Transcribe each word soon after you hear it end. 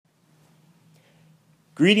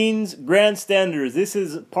Greetings, grandstanders. This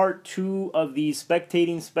is part 2 of the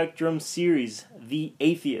Spectating Spectrum series, The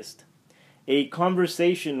Atheist, a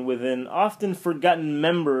conversation with an often forgotten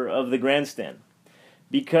member of the grandstand.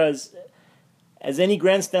 Because, as any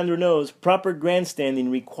grandstander knows, proper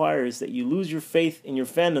grandstanding requires that you lose your faith in your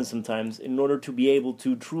fandom sometimes in order to be able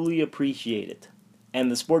to truly appreciate it.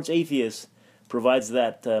 And the Sports Atheist provides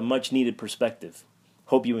that much-needed perspective.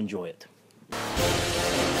 Hope you enjoy it.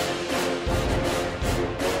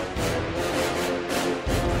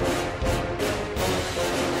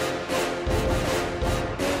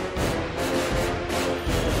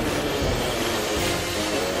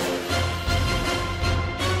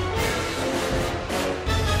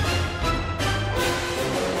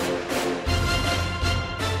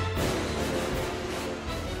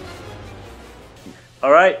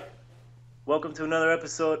 All right, welcome to another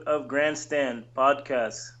episode of Grandstand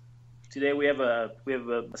Podcast. Today we have a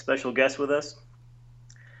special guest with us.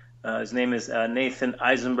 His name is Nathan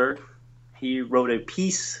Eisenberg. He wrote a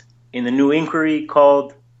piece in the New Inquiry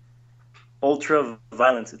called Ultra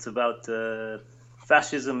Violence. It's about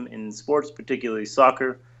fascism in sports, particularly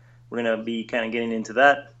soccer. We're going to be kind of getting into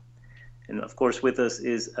that. And of course, with us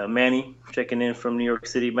is Manny, checking in from New York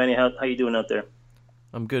City. Manny, how you doing out there?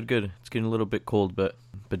 I'm good. It's getting a little bit cold, but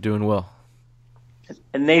doing well.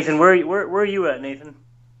 And Nathan, where are you at, Nathan?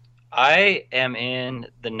 I am in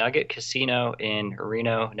the Nugget Casino in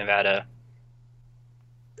Reno, Nevada.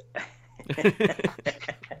 I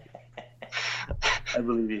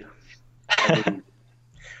believe you. All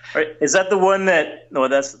right, is that the one that? No,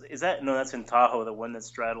 that's in Tahoe, the one that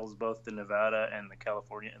straddles both the Nevada and the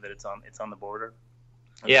California. That it's on the border.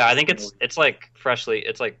 Yeah, I think it's like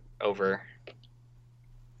over.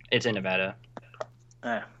 It's in Nevada.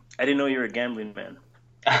 I didn't know you were a gambling man.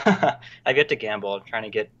 I get to gamble. I'm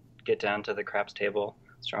trying to get down to the craps table.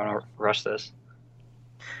 I was trying to rush this.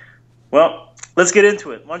 Well, let's get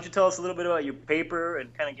into it. Why don't you tell us a little bit about your paper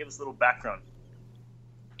and kind of give us a little background?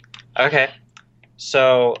 Okay.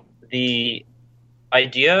 So the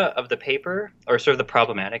idea of the paper, or sort of the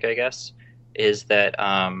problematic, I guess, is that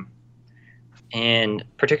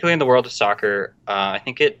particularly in the world of soccer, I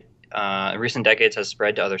think it in recent decades has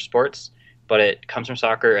spread to other sports, but it comes from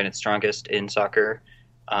soccer, and it's strongest in soccer.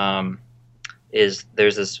 There's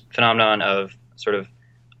this phenomenon of sort of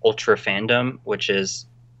ultra fandom, which is,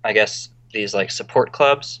 I guess, these like support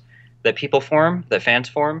clubs that fans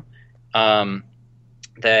form, that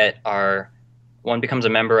one becomes a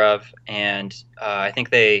member of, and I think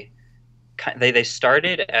they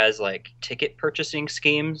started as like ticket purchasing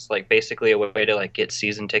schemes, like basically a way to like get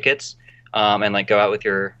season tickets. And like go out with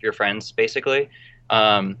your friends, basically.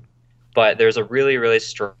 But there's a really, really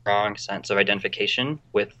strong sense of identification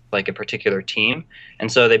with like a particular team.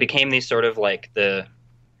 And so they became these sort of like the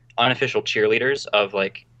unofficial cheerleaders of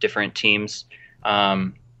like different teams.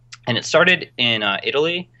 And it started in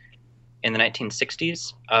Italy in the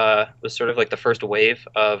 1960s, was sort of like the first wave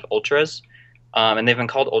of ultras. And they've been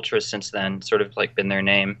called ultras since then, sort of like been their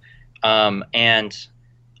name. And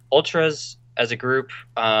ultras as a group,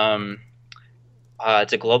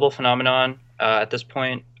 it's a global phenomenon at this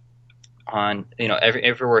point.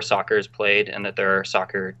 Everywhere soccer is played and that there are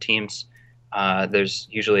soccer teams, there's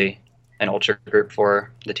usually an ultra group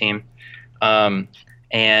for the team, and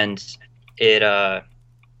it. I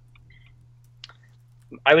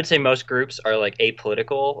would say most groups are like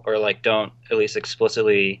apolitical, or like don't at least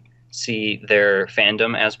explicitly see their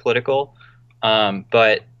fandom as political,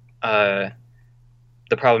 but the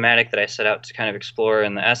problematic that I set out to kind of explore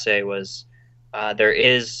in the essay was. There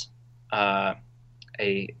is a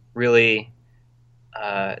really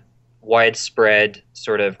widespread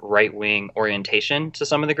sort of right-wing orientation to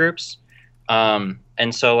some of the groups. And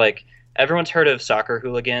so, like, everyone's heard of soccer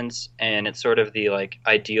hooligans, and it's sort of the, like,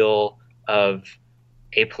 ideal of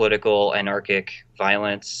apolitical, anarchic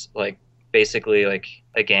violence, like, basically, like,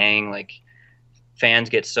 a gang. Like, fans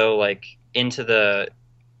get so, like, into their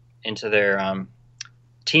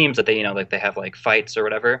teams that they, like, they have, like, fights or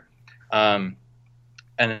whatever.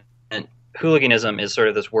 And hooliganism is sort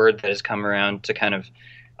of this word that has come around to kind of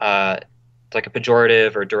like a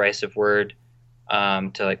pejorative or derisive word,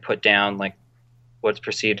 to like put down like what's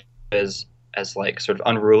perceived as like sort of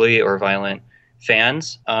unruly or violent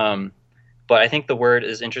fans. But I think the word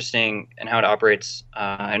is interesting in how it operates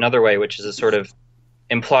another way, which is a sort of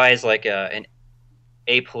implies like an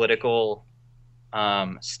apolitical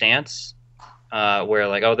stance, where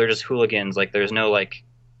like, oh, they're just hooligans. Like there's no like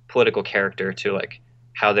political character to like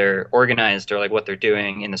how they're organized or like what they're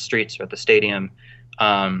doing in the streets or at the stadium.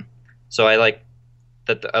 So I like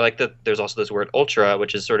that there's also this word ultra,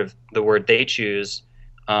 which is sort of the word they choose,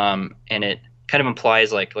 and it kind of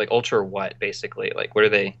implies like ultra what basically, like what are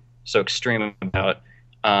they so extreme about?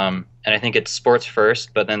 And I think it's sports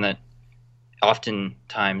first, but then that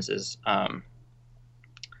oftentimes is uh,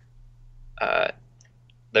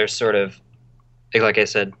 there's sort of like I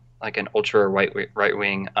said, like an ultra right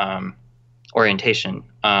wing orientation,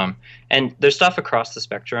 and there's stuff across the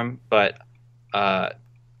spectrum, but uh,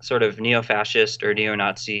 sort of neo-fascist or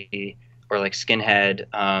neo-Nazi or like skinhead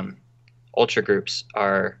ultra groups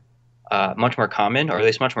are much more common, or at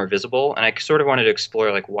least much more visible. And I sort of wanted to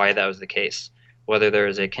explore like why that was the case, whether there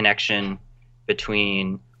is a connection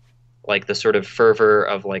between like the sort of fervor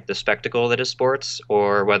of like the spectacle that is sports,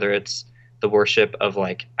 or whether it's the worship of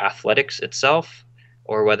like athletics itself,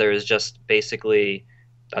 or whether it's just basically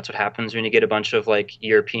that's what happens when you get a bunch of like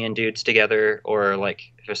European dudes together, or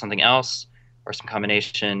like if there's something else or some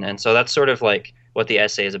combination. And so that's sort of like what the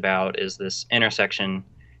essay is about, is this intersection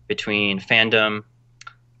between fandom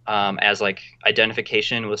as like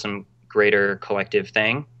identification with some greater collective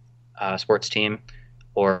thing, sports team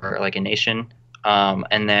or like a nation,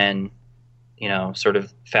 and then sort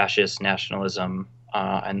of fascist nationalism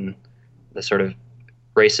and the sort of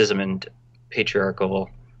racism and patriarchal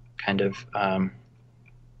kind of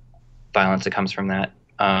violence that comes from that.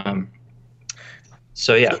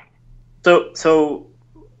 So yeah. So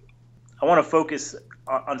I want to focus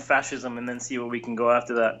on fascism and then see where we can go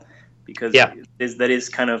after that, because that is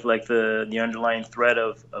kind of like the underlying thread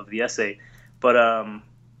of the essay. But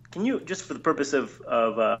can you, just for the purpose of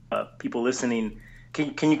people listening,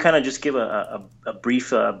 can you kind of just give a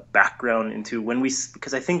brief background into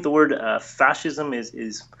because I think the word fascism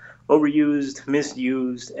is overused,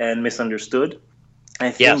 misused, and misunderstood. I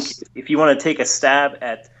think if you want to take a stab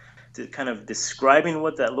at to kind of describing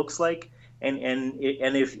what that looks like, and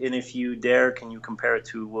if you dare, can you compare it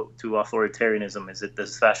to authoritarianism?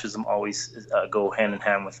 Does fascism always go hand in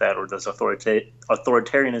hand with that, or does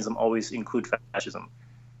authoritarianism always include fascism?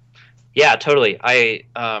 Yeah, totally. I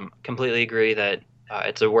completely agree that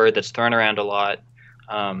it's a word that's thrown around a lot,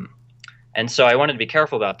 and so I wanted to be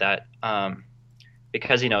careful about that,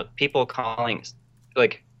 because people calling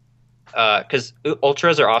like because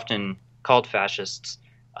ultras are often called fascists,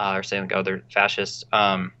 or saying like, oh, they're fascists.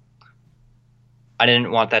 I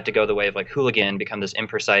didn't want that to go the way of like hooligan, become this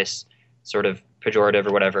imprecise sort of pejorative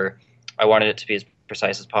or whatever. I wanted it to be as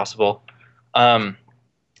precise as possible.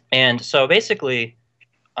 And so basically,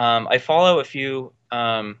 I follow a few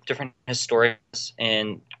different historians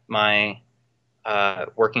in my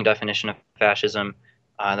working definition of fascism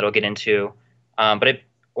that I'll get into. But I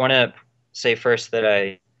want to say first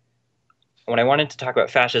that when I wanted to talk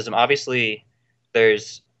about fascism, obviously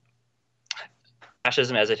there's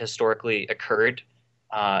fascism as it historically occurred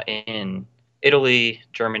in Italy,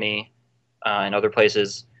 Germany, and other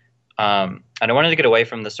places. And I wanted to get away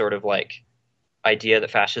from the sort of like idea that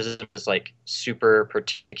fascism is like super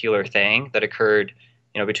particular thing that occurred,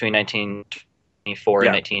 between 1924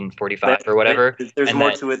 and 1945 or whatever. There's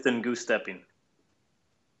more to it than goose stepping.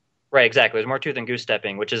 Right, exactly. There's more to it than goose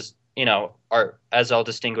stepping, which is, as I'll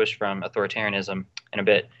distinguish from authoritarianism in a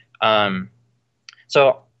bit.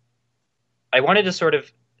 So I wanted to sort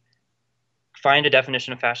of find a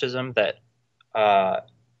definition of fascism that I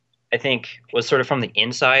think was sort of from the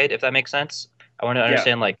inside, if that makes sense. I wanted to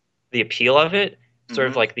understand like the appeal of it, sort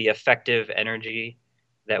of like the effective energy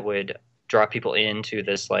that would draw people into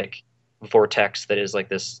this like vortex that is like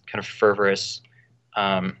this kind of fervorous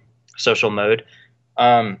social mode.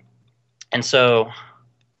 And so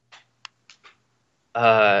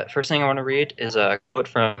first thing I want to read is a quote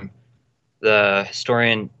from the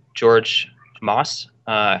historian George Moss.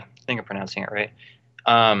 I think I'm pronouncing it right.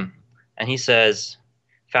 And he says,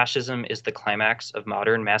 fascism is the climax of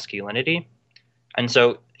modern masculinity. And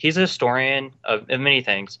so he's a historian of many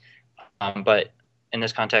things, but in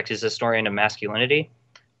this context, he's a historian of masculinity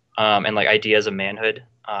and like ideas of manhood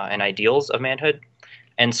and ideals of manhood.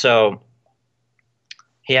 And so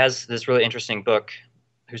he has this really interesting book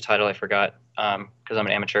whose title I forgot because I'm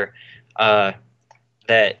an amateur,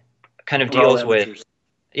 that kind of deals with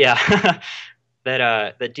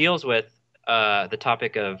that deals with the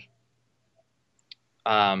topic of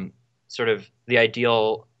sort of the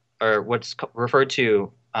ideal, or what's referred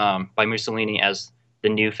to by Mussolini as the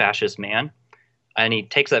new fascist man. And he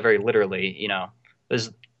takes that very literally.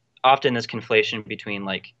 There's often this conflation between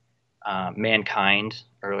like mankind,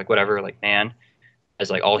 or like whatever, like man as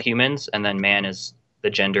like all humans, and then man is the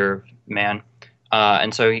gender of man.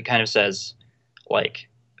 And so he kind of says like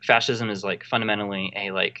fascism is like fundamentally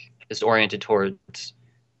is oriented towards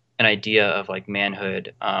an idea of like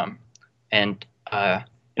manhood. And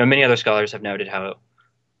many other scholars have noted how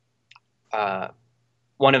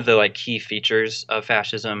one of the like key features of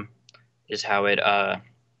fascism is how it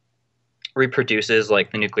reproduces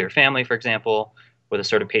like the nuclear family, for example, with a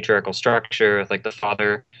sort of patriarchal structure, with like the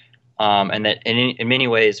father, and that in many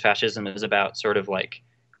ways fascism is about sort of like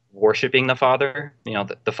worshiping the father,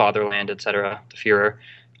 the fatherland, etc., the Führer,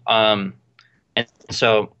 and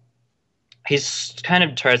so he's kind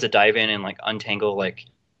of tries to dive in and like untangle like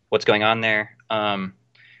what's going on there, and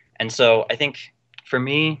so I think for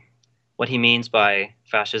me, what he means by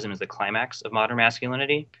fascism is the climax of modern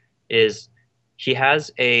masculinity is he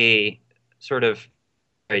has a sort of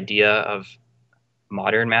idea of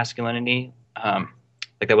modern masculinity,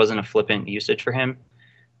 like that wasn't a flippant usage for him.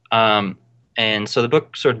 And so the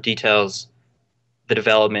book sort of details the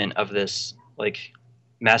development of this like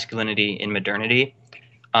masculinity in modernity,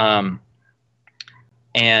 and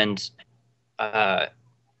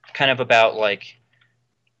kind of about like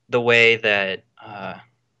the way that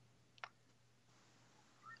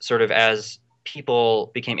sort of as people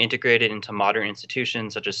became integrated into modern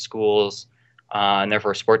institutions such as schools and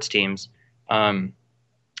therefore sports teams,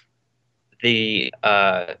 the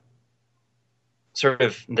sort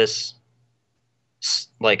of this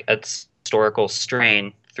like a historical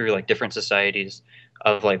strain through like different societies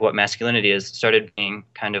of like what masculinity is started being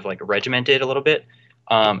kind of like regimented a little bit.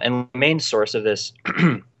 And the main source of this,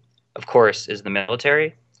 of course, is the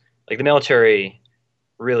military. Like the military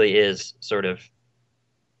really is sort of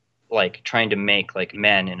like trying to make like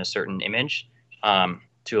men in a certain image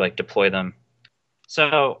to like deploy them.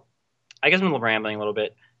 So I guess I'm rambling a little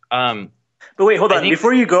bit. But wait, hold on.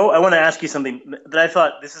 Before you go, I want to ask you something that I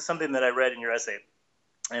thought this is something that I read in your essay,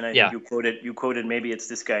 and I think you quoted maybe it's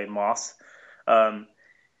this guy Moss.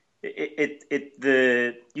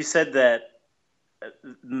 You said that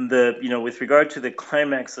with regard to the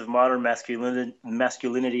climax of modern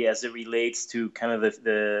masculinity as it relates to kind of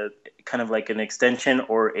the kind of like an extension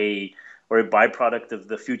or a byproduct of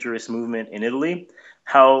the futurist movement in Italy,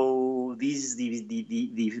 how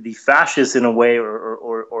the fascists in a way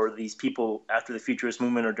or these people after the futurist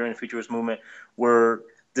movement or during the futurist movement were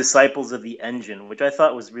disciples of the engine, which I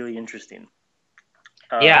thought was really interesting.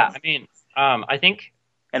 I mean, I think.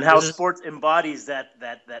 And how sports embodies that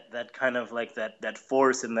kind of like that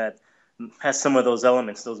force, and that has some of those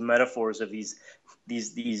elements, those metaphors of these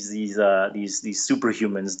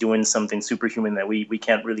superhumans doing something superhuman that we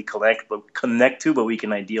can't really connect to, but we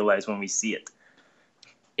can idealize when we see it.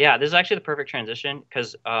 Yeah, this is actually the perfect transition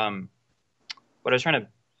because what I was trying to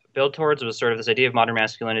build towards was sort of this idea of modern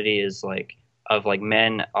masculinity is like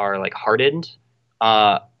men are like hardened,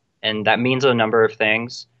 and that means a number of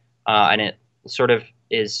things, and it sort of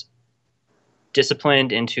is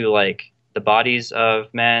disciplined into like the bodies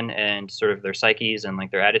of men and sort of their psyches and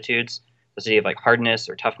like their attitudes, this idea of like hardness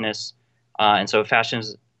or toughness, and so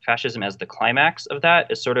fascism as the climax of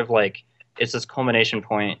that is sort of like it's this culmination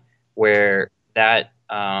point where that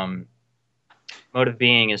mode of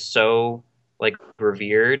being is so like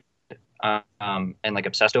revered and like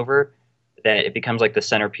obsessed over that it becomes like the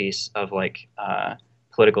centerpiece of like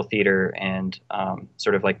political theater and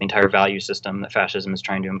sort of like the entire value system that fascism is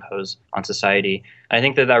trying to impose on society. And I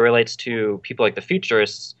think that relates to people like the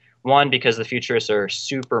futurists. One, because the futurists are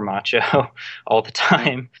super macho all the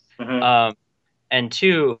time. Mm-hmm. And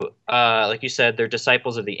two, like you said, they're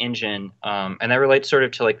disciples of the engine. And that relates sort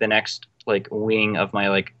of to like the next like wing of my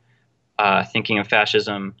like thinking of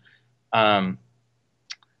fascism,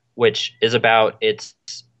 which is about its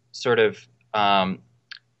sort of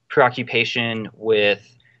preoccupation with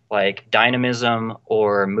like dynamism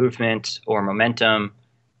or movement or momentum,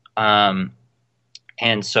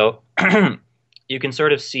 and so you can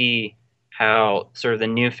sort of see how sort of the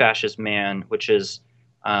new fascist man, which is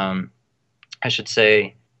I should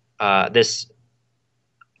say this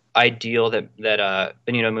ideal that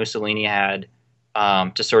Benito Mussolini had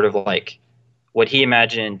to sort of like what he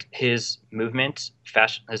imagined his movement,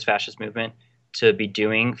 his fascist movement, to be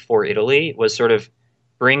doing for Italy was sort of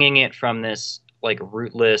bringing it from this like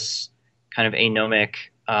rootless, kind of anomic,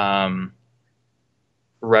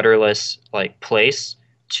 rudderless like place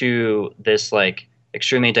to this like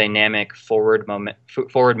extremely dynamic, forward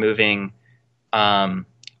moving, and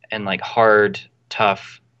like hard,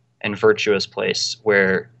 tough, and virtuous place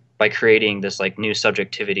where by creating this like new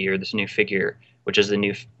subjectivity or this new figure, which is the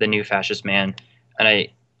new fascist man, and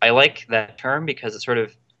I like that term because it sort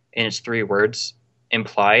of in its three words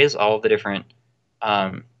implies all of the different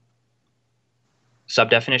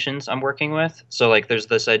sub-definitions I'm working with. So like there's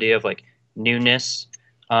this idea of like newness,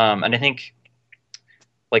 and I think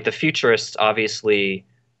like the futurists obviously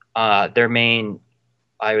their main,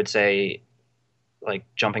 I would say, like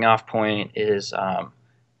jumping off point is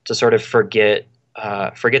to sort of forget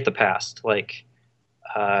forget the past. Like,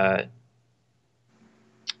 uh,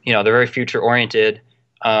 they're very future oriented,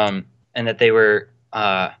 and that they were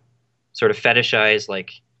sort of fetishize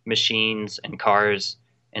like machines and cars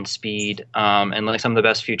and speed, and like some of the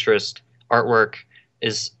best futurist artwork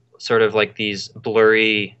is sort of like these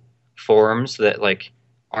blurry forms that like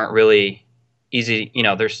aren't really easy.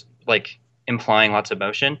 There's like implying lots of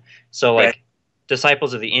motion. So Right. like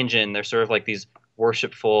disciples of the engine, they're sort of like these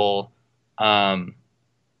worshipful, um,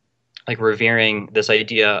 like revering this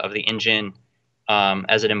idea of the engine,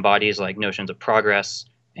 as it embodies like notions of progress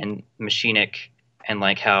and machinic, and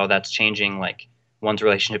like how that's changing like one's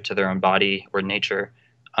relationship to their own body or nature,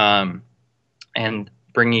 um, and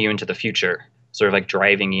bringing you into the future, sort of like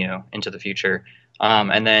driving you into the future.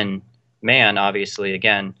 And then man, obviously,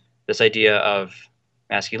 again, this idea of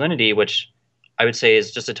masculinity, which I would say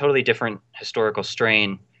is just a totally different historical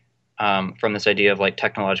strain, from this idea of like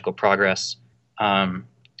technological progress. Um,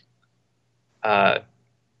 uh,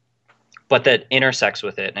 but that intersects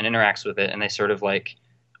with it and interacts with it, and they sort of like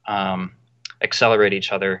um, accelerate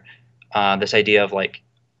each other. This idea of like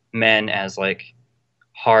men as like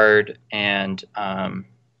hard and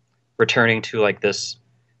returning to like this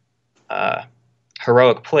uh,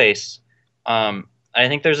 heroic place. I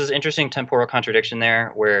think there's this interesting temporal contradiction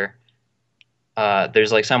there where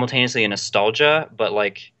there's like simultaneously a nostalgia, but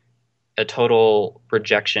like a total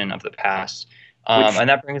rejection of the past. Which And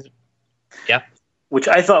that brings, yeah. which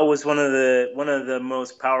I thought was one of the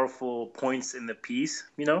most powerful points in the piece.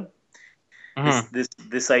 This Mhm. this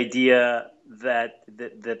this idea that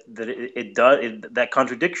it does that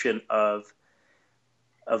contradiction of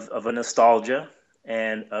a nostalgia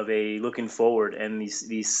and of a looking forward, and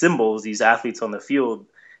these symbols, these athletes on the field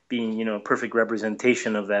being perfect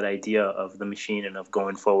representation of that idea of the machine and of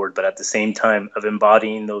going forward, but at the same time of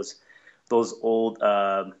embodying those old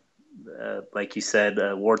like you said,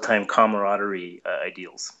 wartime camaraderie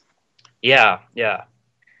ideals, Yeah, yeah.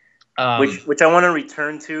 which I want to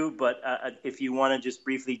return to. But if you want to just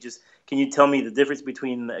briefly, just can you tell me the difference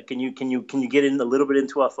between? Can you get in a little bit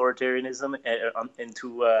into authoritarianism and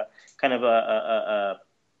into kind of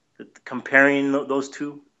comparing those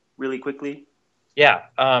two really quickly? Yeah,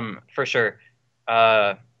 for sure.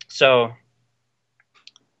 So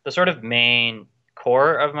the sort of main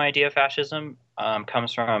core of my idea of fascism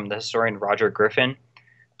comes from the historian Roger Griffin,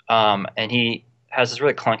 and he has this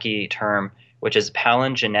really clunky term, which is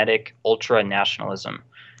palingenetic ultranationalism.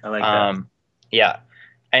 I like that. Um, yeah,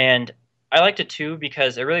 and I liked it too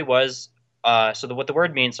because it really was. What the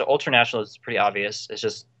word means, so ultranational is pretty obvious. It's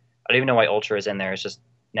just I don't even know why ultra is in there. It's just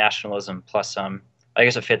nationalism plus some. I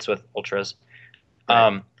guess it fits with ultras. Right.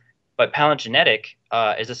 Um, but palingenetic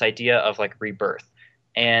is this idea of like rebirth,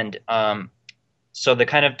 and so the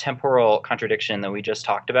kind of temporal contradiction that we just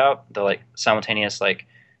talked about, the like simultaneous like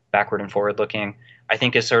backward and forward looking, I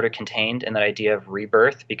think is sort of contained in that idea of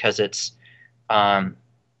rebirth because it's um,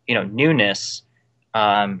 newness,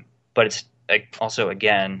 but it's like, also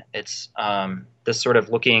again it's this sort of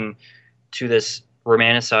looking to this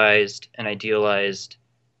romanticized and idealized,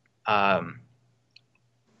 um,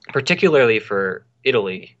 particularly for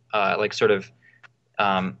Italy, like sort of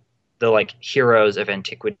um, the like heroes of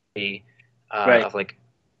antiquity, Right. of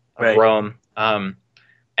Right. Rome,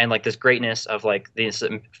 and like this greatness of like this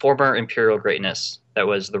former imperial greatness that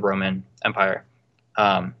was the Roman Empire,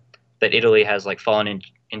 um, that Italy has like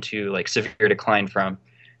into like severe decline from.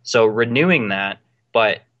 So renewing that,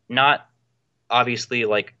 but not obviously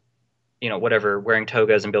like whatever, wearing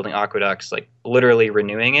togas and building aqueducts, like literally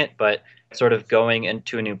renewing it, but sort of going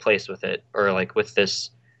into a new place with it, or like with this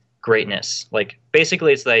greatness. Like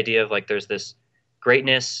basically, it's the idea of like there's this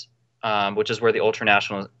greatness, which is where the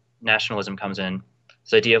ultranational nationalism comes in.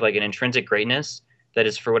 This idea of like an intrinsic greatness that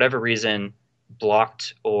is for whatever reason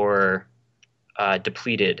blocked or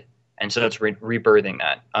depleted, and so it's rebirthing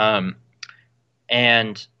that.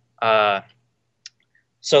 And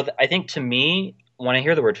so I think to me, when I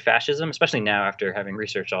hear the word fascism, especially now after having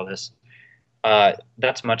researched all this,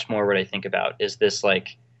 that's much more what I think about is this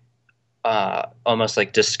like almost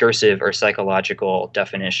like discursive or psychological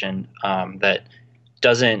definition, that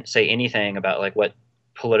doesn't say anything about like what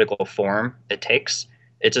political form it takes.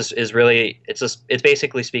 It just is really it's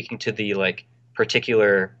basically speaking to the like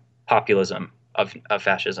particular populism of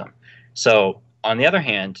fascism. So on the other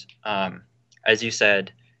hand, as you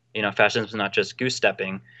said, fascism is not just goose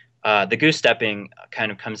stepping. The goose stepping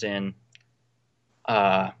kind of comes in.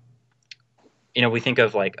 Uh, we think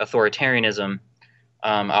of like authoritarianism,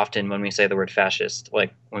 often when we say the word fascist,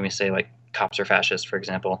 like when we say like cops are fascist, for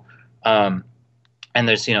example. And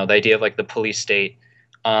there's the idea of like the police state,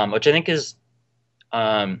 which I think is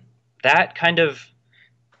that kind of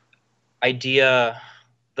idea,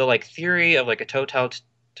 the like theory of like a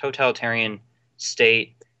totalitarian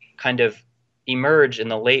state, kind of emerged in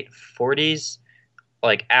the late 40s,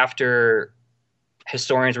 like after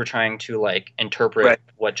historians were trying to like Right. interpret Right.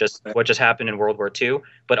 what just happened in World War II,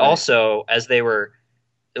 but Right. also as they were,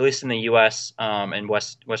 at least in the U.S. And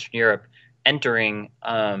Western Europe, entering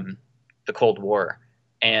the Cold War.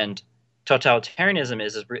 And totalitarianism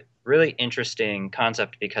is a really interesting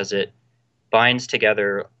concept because it binds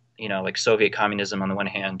together, like Soviet communism on the one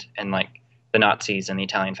hand, and like the Nazis and the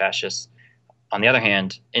Italian fascists on the other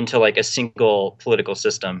hand, into like a single political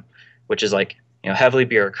system, which is like heavily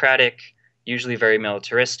bureaucratic, usually very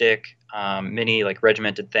militaristic, many like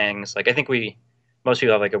regimented things. Like I think most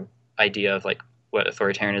people have like a idea of like what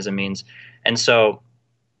authoritarianism means, and so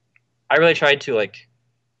I really tried to like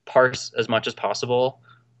parse as much as possible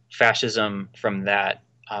fascism from that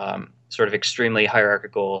sort of extremely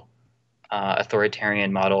hierarchical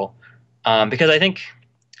authoritarian model, because I think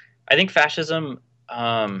fascism,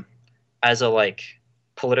 as a like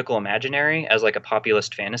political imaginary, as like a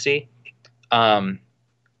populist fantasy, um,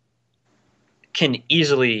 can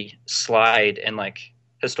easily slide, and like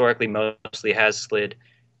historically mostly has slid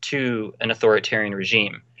to an authoritarian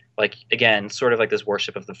regime. Like again, sort of like this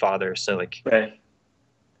worship of the father. So like Right.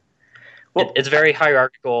 Well, it's very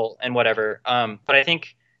hierarchical and whatever. But I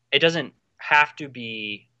think it doesn't have to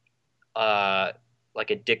be uh,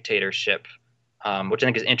 like a dictatorship, which I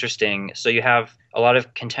think is interesting. So you have a lot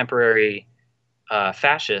of contemporary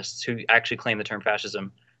fascists who actually claim the term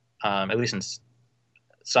fascism, at least in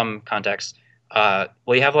some contexts. Well,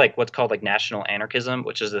 you have like what's called like national anarchism,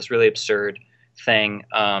 which is this really absurd thing.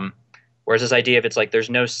 Whereas this idea of it's like there's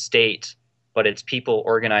no state, but it's people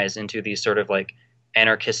organized into these sort of like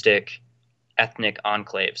anarchistic ethnic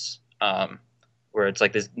enclaves, where it's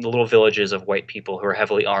like these little villages of white people who are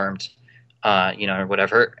heavily armed, or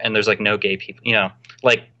whatever, and there's like no gay people,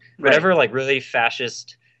 like right. whatever, like really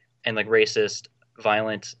fascist and like racist,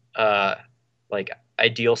 violent, like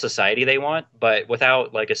ideal society they want, but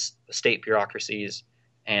without like state bureaucracies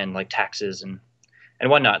and like taxes and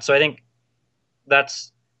whatnot. So I think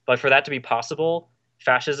but for that to be possible,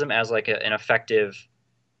 fascism as like an effective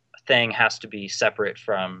thing has to be separate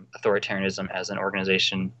from authoritarianism as an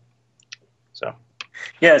organization. So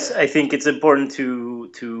Yes, I think it's important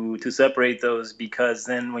to separate those because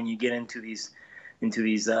then when you get into these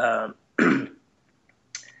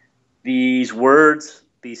these words,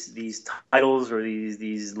 these titles or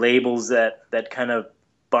these labels that kind of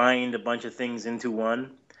bind a bunch of things into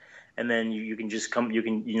one, and then you can just come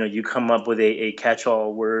you come up with a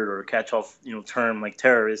catch-all word or a catch-all term like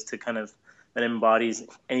terrorist to kind of that embodies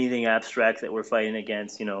anything abstract that we're fighting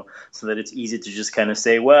against, so that it's easy to just kind of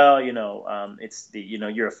say, well, it's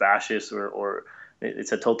you're a fascist or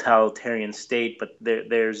it's a totalitarian state, but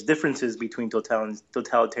there's differences between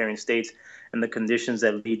totalitarian states and the conditions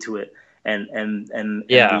that lead to it, and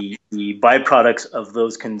yeah, the byproducts of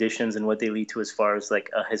those conditions and what they lead to as far as like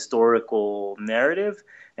a historical narrative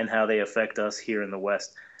and how they affect us here in the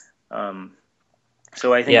West.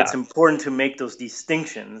 So I think it's yeah, important to make those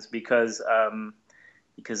distinctions because then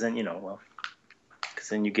because then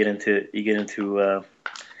you get into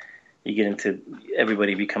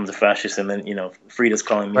everybody becomes a fascist, and then Frida's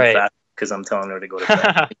calling me a right. fascist because I'm telling her to go to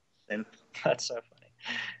bed. And That's so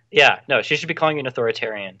funny. Yeah, no, she should be calling you an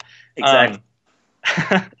authoritarian. exactly,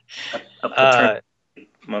 Um, a paternal uh,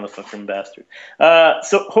 motherfucking bastard.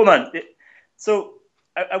 So hold on. So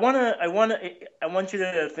I want you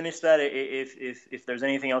to finish that if there's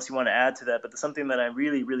anything else you want to add to that. But something that I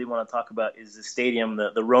really really want to talk about is the stadium,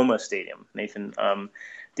 the Roma Stadium, Nathan.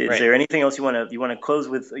 Is right. there anything else you want to close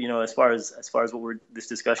with? As far as what we're this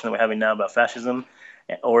discussion that we're having now about fascism,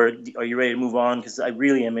 or are you ready to move on? Because I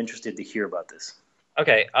really am interested to hear about this.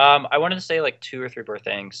 Okay. I wanted to say like two or three more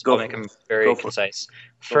things. Go I'll make for it. them very Go for it. concise. Go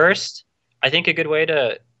for it. First, I think a good way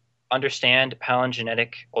to understand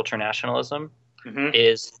palingenetic ultranationalism Mm-hmm.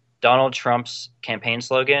 is Donald Trump's campaign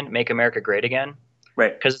slogan, "Make America Great Again,"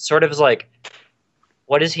 Right. because it sort of is like,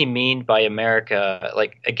 what does he mean by America?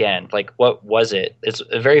 Like again, like what was it? It's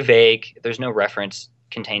very vague. There's no reference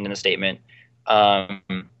contained in the statement. Um,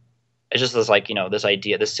 it's just this like this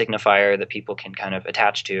idea, this signifier that people can kind of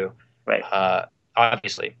attach to, Right. uh,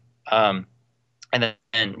 obviously, um, and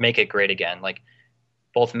then make it great again. Like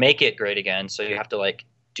both make it great again, so you have to like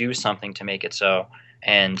do something to make it so,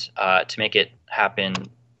 and to make it happen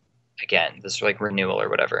again, this like renewal or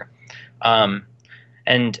whatever. Um,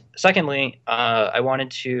 and secondly, I wanted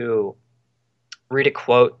to read a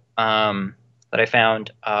quote that I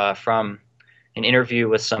found from an interview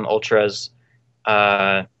with some ultras.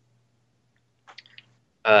 Uh,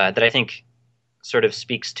 that I think sort of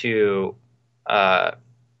speaks to uh,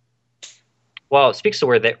 well, it speaks to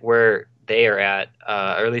where they are at,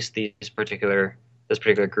 or at least this particular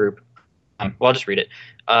group. Well, I'll just read it.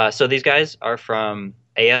 So these guys are from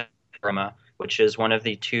AS Roma, which is one of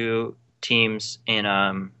the two teams in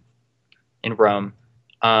Rome.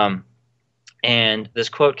 Um, and this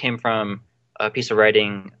quote came from a piece of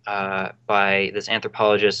writing by this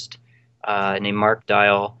anthropologist named Mark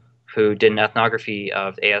Dial, who did an ethnography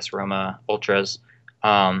of AS Roma ultras.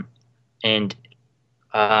 And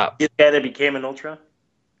The guy that became an ultra,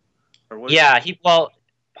 or was Yeah,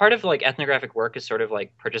 part of like ethnographic work is sort of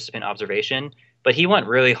like participant observation, but he went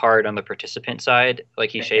really hard on the participant side. Like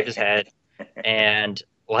he shaved his head and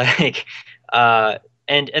like uh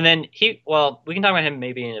and then we can talk about him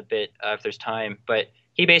maybe in a bit if there's time, but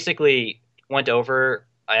he basically went over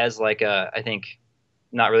as like a I think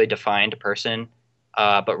not really defined person,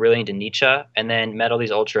 but really into Nietzsche, and then met all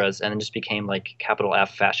these ultras, and then just became like capital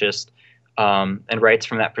F fascist, and writes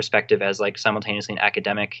from that perspective as like simultaneously an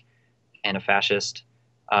academic and a fascist,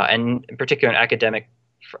 and in particular an academic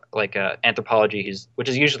like anthropology, which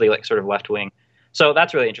is usually like sort of left wing. So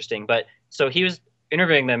that's really interesting. But so he was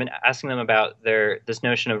interviewing them and asking them about this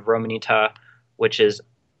notion of Romanita, which is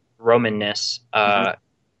Romanness.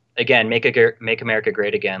 Again, make America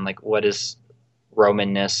great again. Like, what is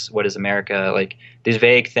Romanness? What is America? Like these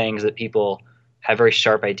vague things that people have very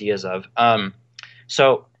sharp ideas of.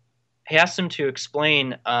 So he asked them to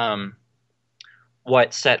explain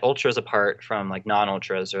what set ultras apart from like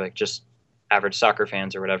non-ultras or like just average soccer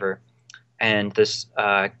fans or whatever. And this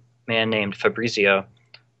man named Fabrizio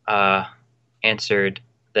answered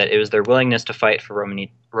that it was their willingness to fight for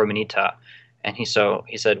Romanita. And he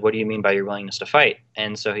said, "What do you mean by your willingness to fight?"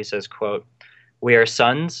 And so he says, quote, "We are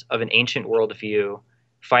sons of an ancient worldview.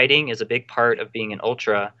 Fighting is a big part of being an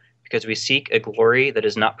ultra because we seek a glory that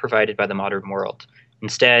is not provided by the modern world.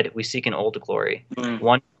 Instead, we seek an old glory,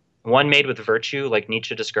 one made with virtue, like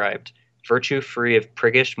Nietzsche described, virtue free of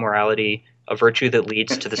priggish morality, a virtue that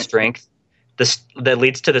leads to the strength, that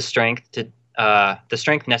leads to the strength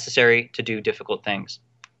necessary to do difficult things."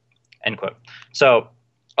 End quote. So,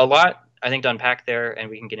 a lot I think to unpack there, and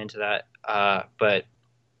we can get into that. But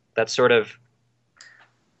that's sort of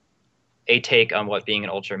a take on what being an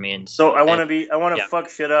ultra means. So I want to yeah. fuck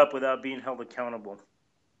shit up without being held accountable.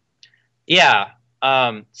 Yeah.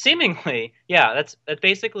 Seemingly, yeah. That's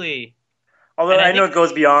basically. Although I know it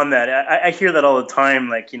goes beyond that. I hear that all the time.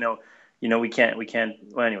 Like we can't.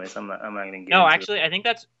 Well, anyways, I'm not going to get. No, into actually, I think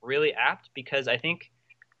that's really apt because I think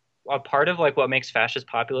a part of like what makes fascist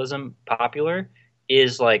populism popular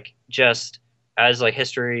is like just as like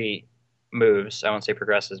history moves. I won't say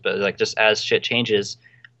progresses, but like just as shit changes,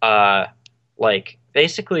 like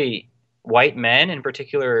basically white men, in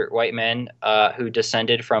particular white men who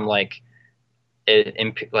descended from like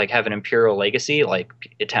have an imperial legacy, like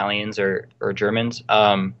Italians or Germans,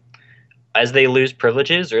 as they lose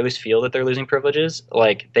privileges, or at least feel that they're losing privileges,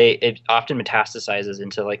 like it often metastasizes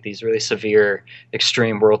into like these really severe,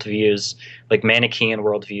 extreme worldviews, like Manichaean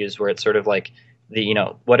worldviews, where it's sort of like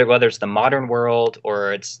whether it's the modern world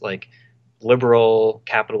or it's like liberal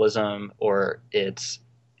capitalism or it's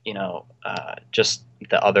just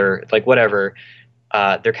the other, like whatever,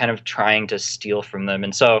 they're kind of trying to steal from them,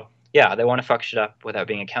 and so yeah, they want to fuck shit up without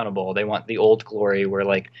being accountable. They want the old glory where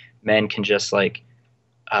like men can just like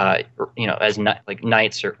as like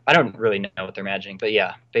knights, or I don't really know what they're imagining, but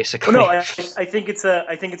yeah, basically. Well, no, I think it's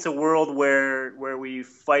a world where we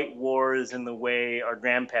fight wars in the way our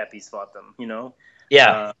grandpappies fought them.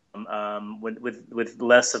 Yeah. With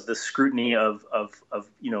less of the scrutiny of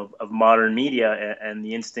modern media and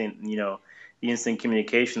the instant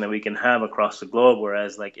communication that we can have across the globe.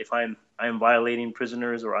 Whereas like if I'm violating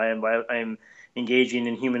prisoners, or I'm engaging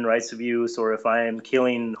in human rights abuse, or if I am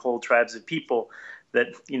killing whole tribes of people, that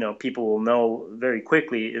people will know very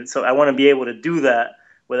quickly. And so I want to be able to do that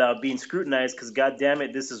without being scrutinized, because God damn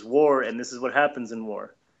it, this is war, and this is what happens in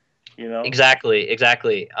war. Exactly.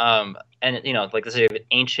 And like this idea of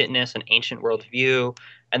ancientness and ancient worldview,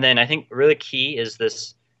 and then I think really key is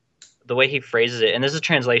the way he phrases it, and this is a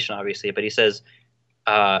translation obviously, but he says,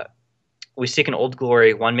 "We seek an old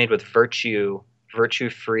glory, one made with virtue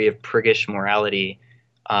free of priggish morality,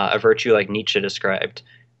 a virtue like Nietzsche described."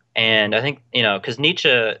 And I think, because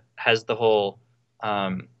Nietzsche has the whole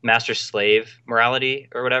master-slave morality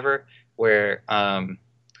or whatever, where,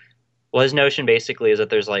 his notion basically is that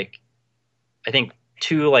there's like, I think,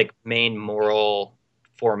 two like main moral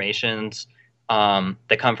formations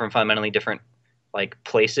that come from fundamentally different like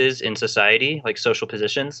places in society, like social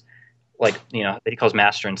positions, like, that he calls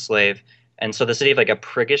master and slave. And so this idea of like a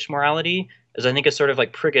priggish morality is I think it's sort of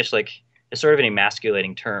like priggish, like it's sort of an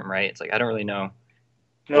emasculating term, right? It's like I don't really know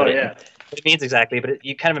Oh what yeah. it means exactly, but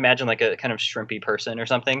you kind of imagine like a kind of shrimpy person or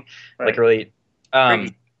something, like Right. really, Priggish.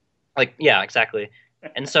 um, like yeah, exactly.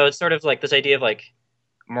 And so it's sort of like this idea of like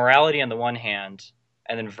morality on the one hand,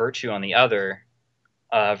 and then virtue on the other.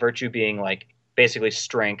 Virtue being like basically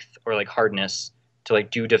strength or like hardness to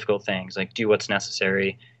like do difficult things, like do what's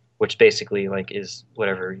necessary, which basically like is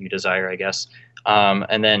whatever you desire, I guess.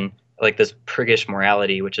 And then like this priggish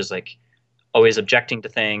morality, which is like always objecting to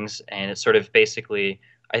things, and it's sort of basically,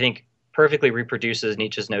 I think, perfectly reproduces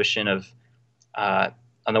Nietzsche's notion of, uh,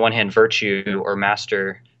 on the one hand, virtue or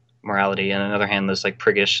master morality, and on the other hand, this like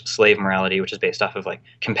priggish slave morality, which is based off of like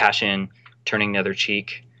compassion, turning the other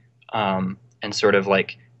cheek, and sort of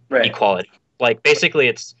like Right. equality. Like basically,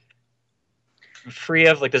 it's free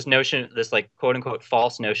of like this notion, this like quote unquote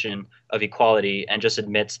false notion of equality, and just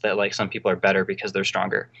admits that like some people are better because they're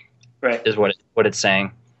stronger. Right. Is what it's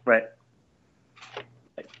saying. Right.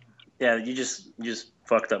 Yeah, you just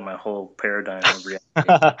fucked up my whole paradigm of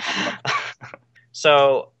reality.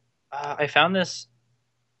 So I found this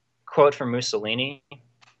quote from Mussolini,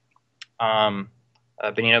 um,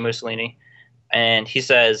 Benito Mussolini, and he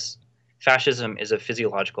says, "Fascism is a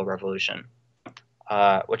physiological revolution,"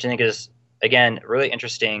 which I think is again really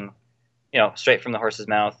interesting. Straight from the horse's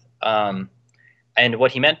mouth. And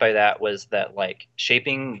what he meant by that was that like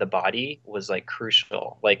shaping the body was like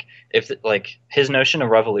crucial. Like if like his notion of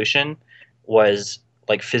revolution was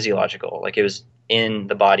like physiological, like it was in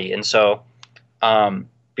the body, and so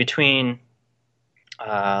between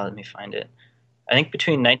let me find it. I think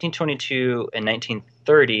between 1922 and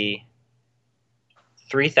 1930,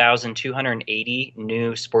 3,280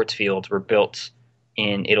 new sports fields were built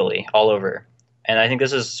in Italy, all over. And I think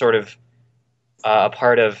this is sort of a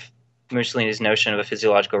part of Mussolini's notion of a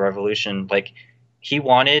physiological revolution. Like he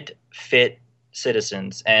wanted fit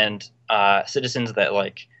citizens, and citizens that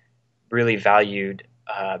like really valued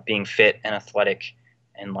being fit and athletic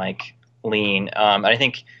and like lean. And I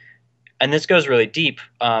think, and this goes really deep,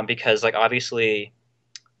 because like obviously,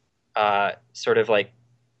 sort of like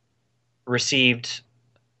received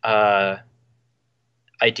uh,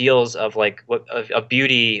 ideals of like what of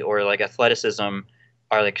beauty or like athleticism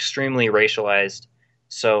are like extremely racialized.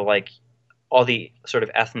 So like all the sort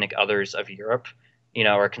of ethnic others of Europe,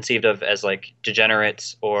 are conceived of as like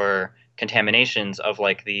degenerates or contaminations of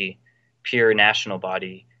like the pure national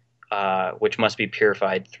body, which must be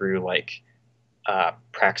purified through like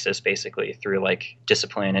praxis, basically through like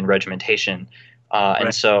discipline and regimentation. And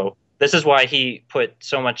Right. so this is why he put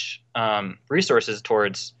so much resources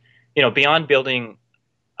towards, beyond building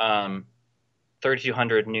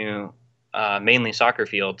 3,200 new, mainly soccer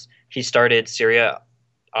fields. He started Syria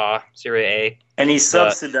A. And he The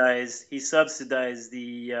subsidized the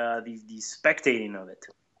spectating of it.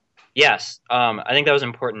 Yes, I think that was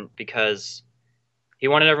important because he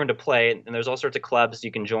wanted everyone to play, and there's all sorts of clubs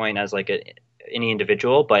you can join as like any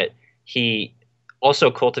individual, but he also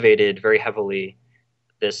cultivated very heavily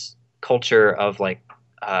this culture of like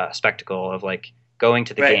spectacle of like going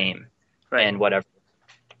to the Right. game Right. and whatever.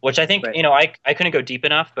 Which I think, Right. I couldn't go deep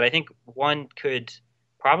enough, but I think one could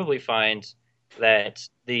probably find that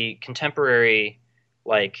the contemporary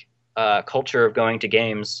like culture of going to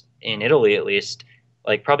games in Italy, at least,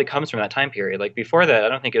 like probably comes from that time period. Like before that, I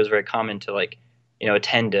don't think it was very common to like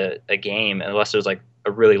attend a game unless it was like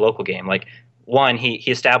a really local game. Like one, he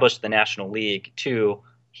established the National League. Two,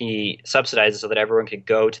 he subsidized it so that everyone could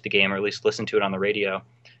go to the game or at least listen to it on the radio.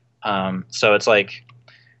 So it's like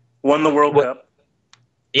Won the World what Cup.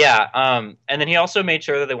 yeah, and then he also made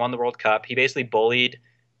sure that they won the World Cup. He basically bullied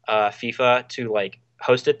FIFA to like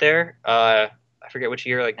host it there. I forget which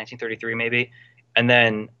year, like 1933 maybe. And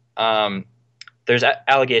then there's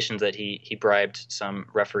allegations that he bribed some Yeah,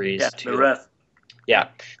 referees the to ref. yeah.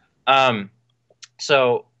 Um,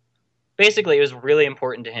 so basically, it was really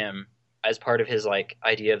important to him as part of his like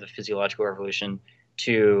idea of the physiological revolution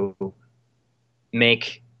to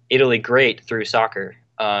make Italy great through soccer.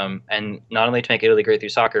 And not only to make Italy great through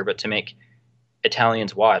soccer, but to make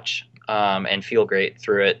Italians watch and feel great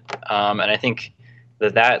through it. And I think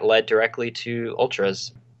that led directly to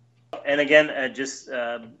ultras. And again, just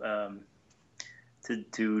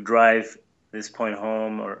to drive this point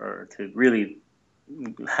home, or to really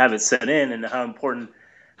have it set in, and how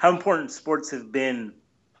important sports have been,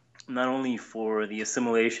 not only for the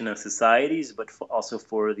assimilation of societies, but also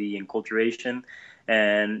for the enculturation.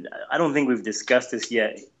 And I don't think we've discussed this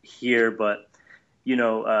yet here, but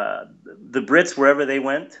the Brits, wherever they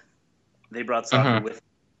went, they brought soccer Mm-hmm. with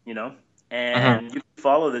them, Mm-hmm. and you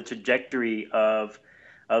follow the trajectory of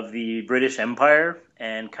of the British Empire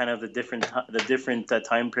and kind of the different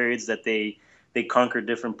time periods that they conquered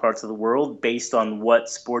different parts of the world based on what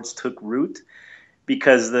sports took root,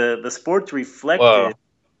 because the sports Whoa. reflected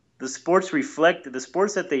the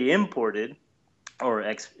sports that they imported or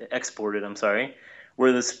exported, I'm sorry,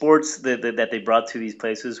 were the sports that they brought to these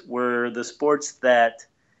places were the sports that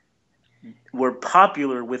were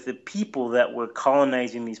popular with the people that were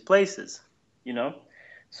colonizing these places, you know?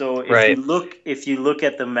 So Right. if you look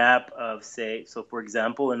at the map of, say, so for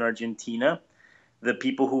example, in Argentina, the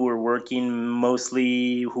people who were working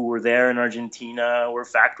mostly who were there in Argentina were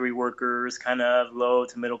factory workers, kind of low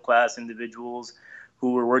to middle class individuals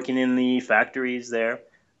who were working in the factories there.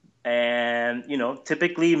 And,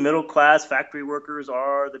 typically middle class factory workers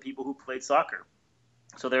are the people who played soccer.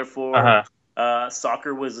 So therefore, Uh-huh.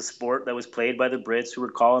 soccer was a sport that was played by the Brits who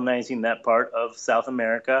were colonizing that part of South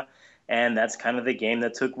America. And that's kind of the game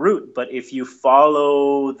that took root. But if you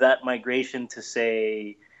follow that migration to,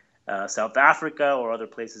 say, South Africa or other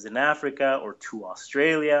places in Africa or to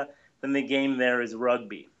Australia, then the game there is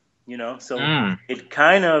rugby. So Mm. it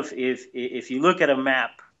kind of, if you look at a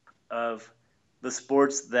map of the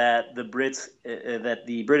sports that that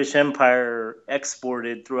the British Empire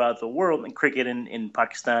exported throughout the world, and cricket in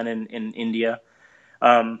Pakistan and in India.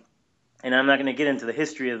 And I'm not going to get into the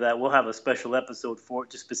history of that. We'll have a special episode for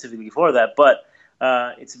just specifically for that. But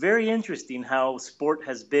it's very interesting how sport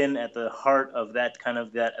has been at the heart of that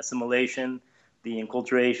assimilation, the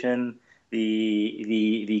enculturation,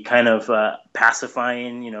 the kind of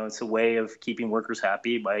pacifying. It's a way of keeping workers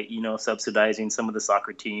happy by subsidizing some of the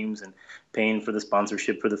soccer teams and paying for the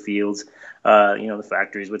sponsorship for the fields. The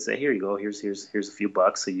factories would say, "Here you go. Here's a few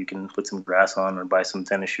bucks so you can put some grass on or buy some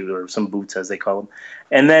tennis shoes or some boots, as they call them."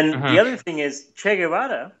 And then the Mm-hmm. other thing is Che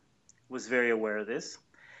Guevara was very aware of this.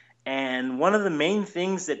 And one of the main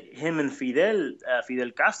things that him and Fidel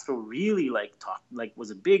Castro really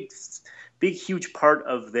was a big, huge part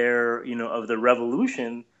of of the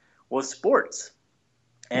revolution was sports.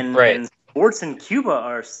 Right. And sports in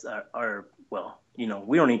Cuba are well,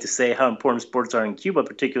 we don't need to say how important sports are in Cuba,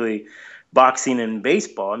 particularly boxing and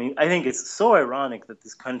baseball. I mean, I think it's so ironic that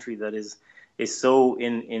this country that is so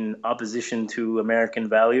in opposition to American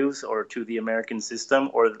values or to the American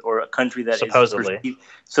system, or a country that is Supposedly. perceived,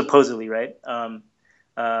 supposedly, right,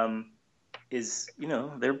 is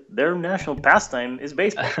their national pastime is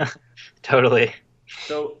baseball. Totally.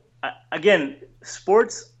 So again,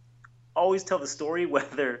 sports always tell the story,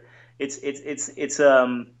 whether it's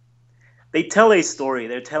they tell a story,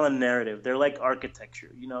 they tell a narrative. They're like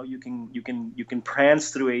architecture. You can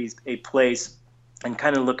prance through a place and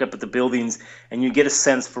kind of look up at the buildings, and you get a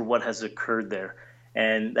sense for what has occurred there.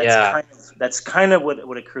 And Yeah. that's kind of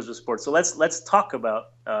what occurs with sports. So let's talk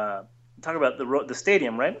about the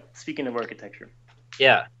stadium, right? Speaking of architecture.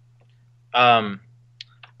 Yeah.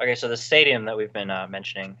 Okay, so the stadium that we've been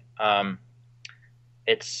mentioning,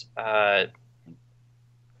 it's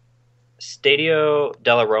Stadio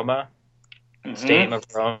della Roma, Stadium of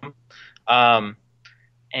Rome,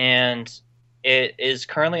 and it is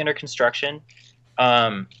currently under construction.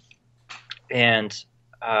 And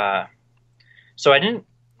so I didn't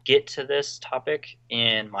get to this topic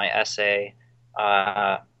in my essay,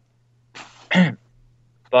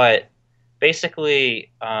 but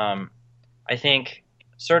basically, I think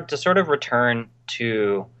sort of return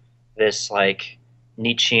to this like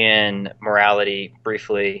Nietzschean morality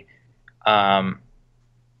briefly.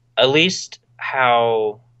 At least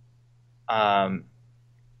how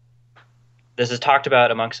this is talked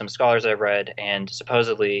about amongst some scholars I've read, and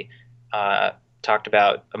supposedly talked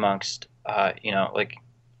about amongst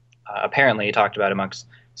apparently talked about amongst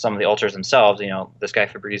some of the ultras themselves. This guy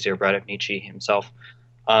Fabrizio brought up Nietzsche himself.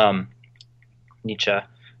 Nietzsche.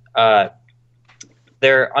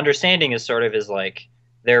 Their understanding is like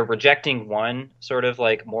they're rejecting one sort of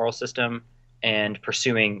like moral system and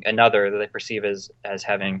pursuing another that they perceive as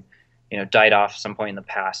having died off some point in the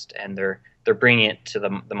past, and they're bringing it to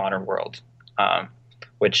the modern world,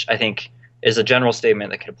 which I think is a general statement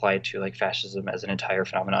that could apply to like fascism as an entire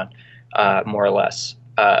phenomenon, more or less.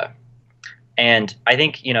 And I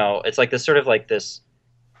think it's like this sort of like this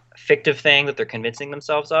fictive thing that they're convincing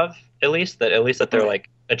themselves of, at least that they're like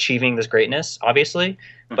achieving this greatness, obviously.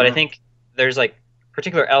 But I think there's like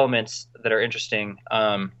particular elements that are interesting.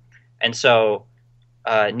 And so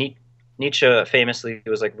Nietzsche famously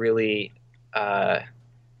was like really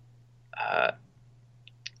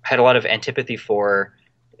had a lot of antipathy for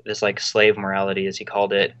this like slave morality, as he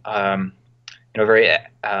called it. Very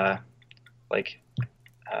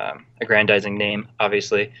aggrandizing name,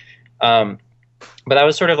 obviously. But that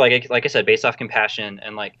was sort of like I said, based off compassion,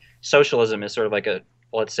 and like socialism is sort of like a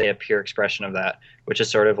let's say, a pure expression of that, which is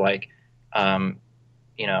sort of like, um,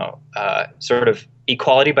 sort of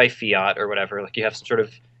equality by fiat or whatever. Like you have some sort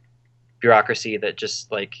of bureaucracy that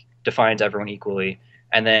just like defines everyone equally,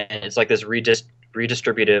 and then it's like this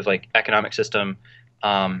redistributive like economic system,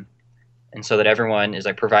 and so that everyone is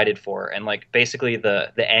like provided for, and like basically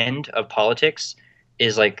the end of politics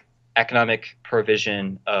is like economic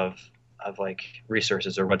provision of like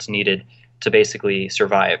resources or what's needed to basically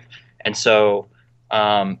survive. And so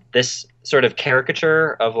this sort of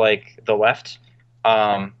caricature of like the left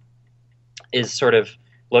um, is sort of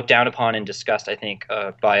looked down upon and discussed, I think,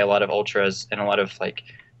 by a lot of ultras and a lot of like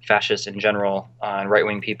fascists in general and right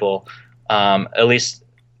wing people, at least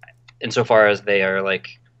insofar as they are like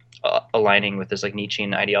aligning with this like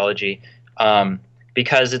Nietzschean ideology,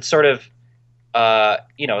 because it's sort of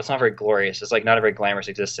it's not very glorious. It's like not a very glamorous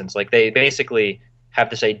existence. Like they basically have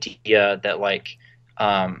this idea that like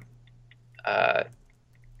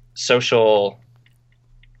social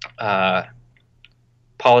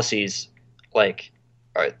policies like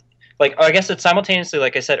are like I guess it's simultaneously,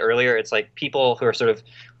 like I said earlier, it's like people who are sort of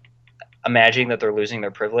imagining that they're losing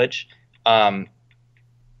their privilege.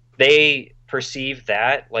 They perceive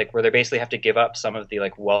that like where they basically have to give up some of the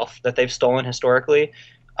like wealth that they've stolen historically.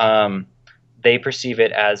 They perceive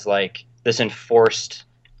it as like this enforced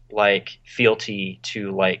like fealty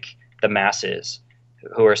to like the masses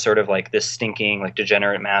who are sort of like this stinking like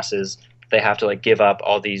degenerate masses. They have to like give up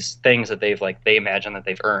all these things that they imagine that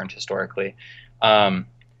they've earned historically. And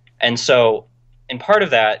so in part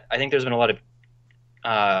of that, I think there's been a lot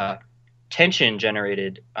of tension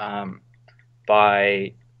generated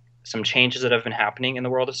by some changes that have been happening in the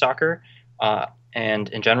world of soccer and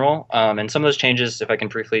in general. And some of those changes, if I can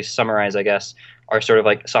briefly summarize, I guess, are sort of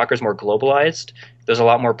like soccer is more globalized. There's a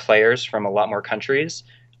lot more players from a lot more countries.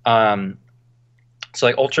 So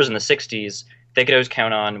like ultras in the 60s, they could always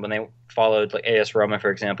count on when they followed like AS Roma, for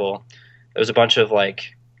example, there was a bunch of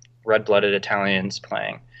like red-blooded Italians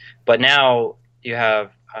playing. But now you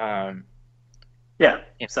have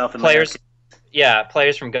South players, America.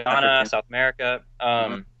 Players from Ghana, African. South America.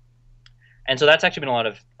 And so that's actually been a lot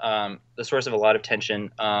of the source of a lot of tension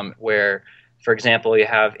where, for example, you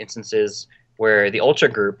have instances where the ultra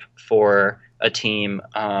group for a team,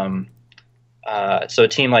 so a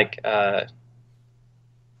team like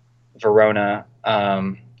Verona,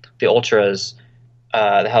 the ultras,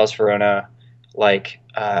 the Hellas Verona, like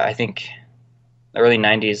I think the early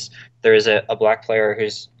 90s, there is a black player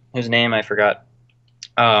whose name I forgot,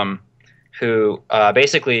 who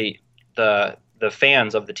basically the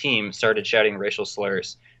fans of the team started shouting racial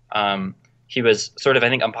slurs. He was sort of, I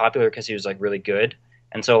think, unpopular because he was like really good,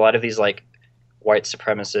 and so a lot of these like white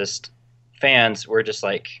supremacist fans were just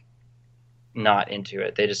like not into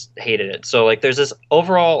it. They just hated it. So like there's this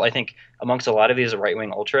overall, I think, amongst a lot of these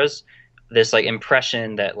right-wing ultras, this like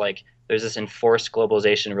impression that like there's this enforced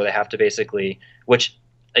globalization where they have to basically, which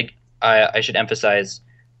like I should emphasize,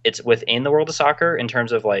 it's within the world of soccer in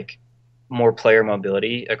terms of like more player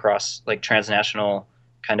mobility across like transnational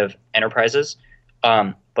kind of enterprises.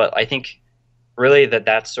 But I think really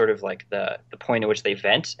that's sort of like the point at which they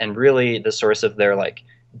vent, and really the source of their like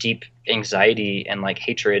deep anxiety and like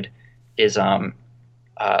hatred is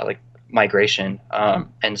like migration.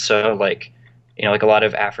 And so like like a lot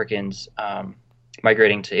of Africans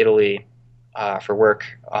migrating to Italy for work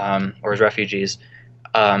or as refugees.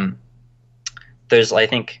 There's, I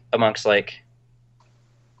think, amongst like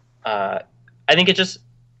I think it's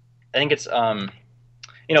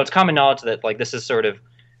it's common knowledge that like this is sort of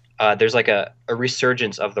there's like a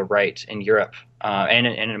resurgence of the right in Europe and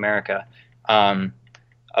in America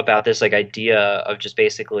about this like idea of just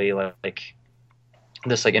basically like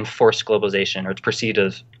this like enforced globalization, or it's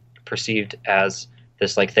perceived as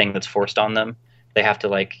this like thing that's forced on them. They have to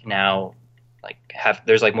like now like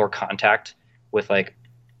there's like more contact with like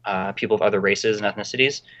people of other races and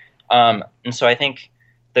ethnicities, and so I think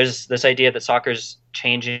there's this idea that soccer's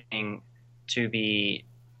changing to be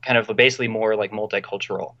kind of basically more like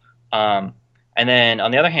multicultural. And then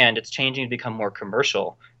on the other hand, it's changing to become more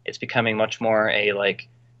commercial. It's becoming much more a like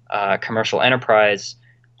commercial enterprise.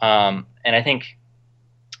 And I think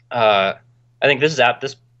this is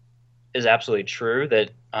absolutely true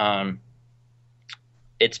that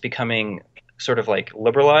it's becoming sort of like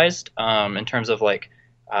liberalized in terms of like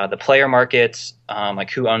the player markets, like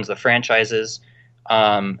who owns the franchises.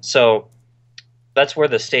 So that's where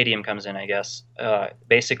the stadium comes in, I guess.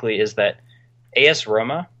 Basically, is that AS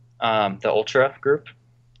Roma, the ultra group,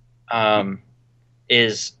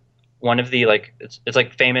 is one of the like it's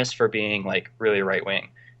like famous for being like really right wing.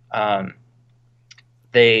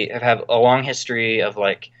 They have a long history of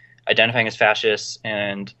like identifying as fascists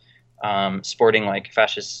and sporting like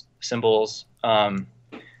fascist symbols, and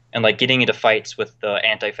like getting into fights with the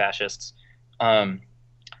anti-fascists, and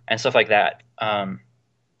stuff like that.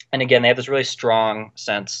 And again, they have this really strong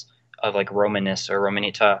sense of like Romanness or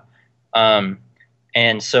Romanita.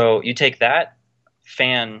 And so you take that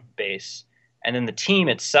fan base, and then the team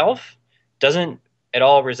itself doesn't at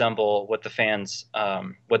all resemble what the fans,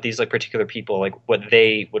 what these like particular people, like what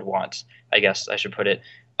they would want, I guess I should put it.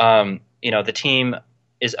 The team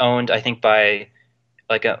is owned, I think, by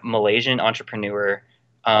like a Malaysian entrepreneur,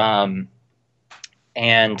 and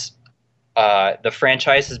the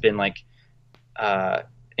franchise has been like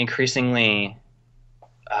increasingly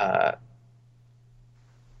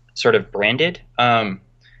sort of branded,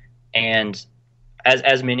 and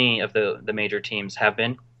as many of the major teams have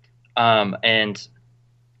been, and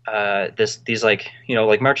these like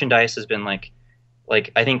like merchandise has been like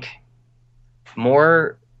I think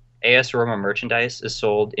more AS Roma merchandise is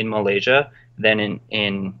sold in Malaysia than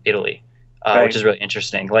in Italy, Right. which is really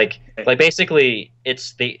interesting. Like basically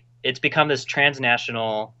it's become this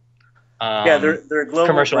transnational Yeah, they're global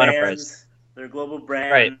commercial brands. enterprise. They're global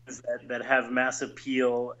brands that have mass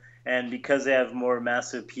appeal, and because they have more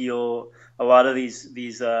mass appeal, a lot of these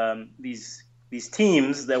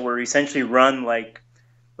teams that were essentially run like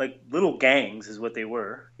little gangs is what they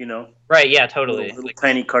were, Right, yeah, totally. little Like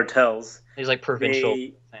tiny cartels. these like provincial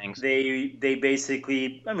They things. they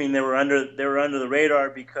basically, I mean, they were under the radar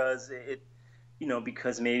because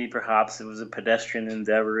because maybe perhaps it was a pedestrian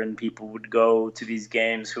endeavor and people would go to these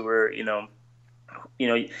games who were in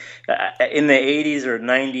the 80s or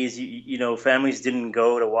 90s, families didn't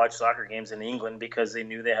go to watch soccer games in England because they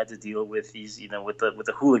knew they had to deal with these, with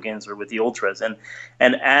the hooligans or with the ultras. And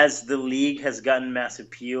as the league has gotten mass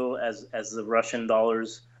appeal, as the Russian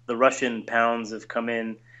dollars, the Russian pounds have come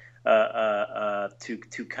in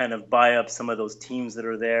to kind of buy up some of those teams that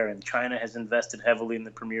are there, and China has invested heavily in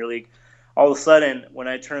the Premier League. All of a sudden, when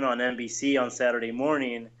I turn on NBC on Saturday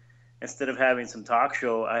morning, instead of having some talk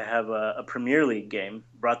show, I have a Premier League game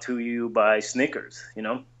brought to you by Snickers,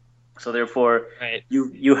 So therefore, Right.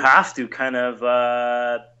 you have to kind of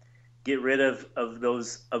get rid of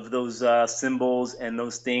those symbols and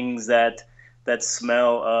those things that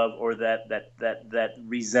smell of, or that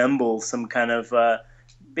resemble some kind of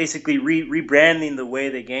basically rebranding the way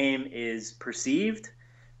the game is perceived,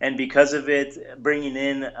 and because of it, bringing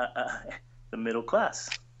in the middle class.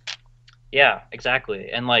 Yeah, exactly.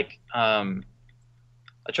 And like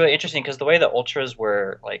it's really interesting because the way the ultras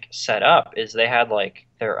were like set up is they had like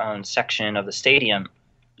their own section of the stadium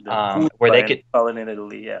where they could call it in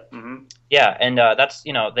Italy, yeah. Mm-hmm. Yeah, and that's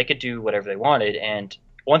they could do whatever they wanted. And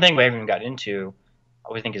one thing we haven't even got into,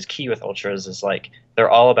 what we think is key with ultras, is like they're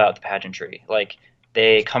all about the pageantry. Like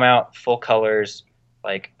they come out full colors,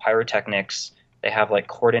 like pyrotechnics. They have like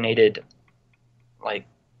coordinated, like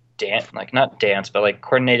dance, like not dance, but like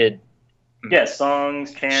coordinated. Yeah,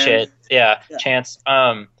 songs, chants. Shit, yeah, chants.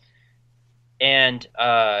 And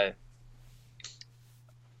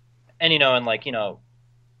like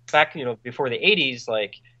back before the 80s,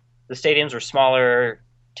 like the stadiums were smaller,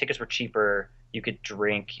 tickets were cheaper, you could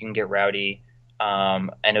drink, you can get rowdy,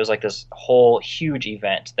 and it was like this whole huge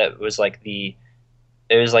event that was like the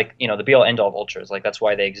be all end all of ultras. Like that's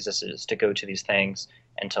why they existed, is to go to these things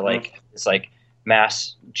and to like this like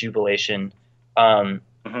mass jubilation.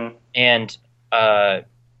 And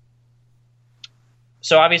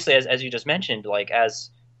so obviously, as you just mentioned, like as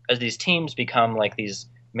these teams become like these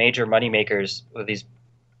major money makers with these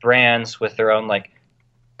brands with their own like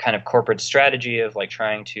kind of corporate strategy of like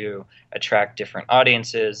trying to attract different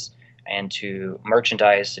audiences and to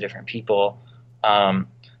merchandise to different people. And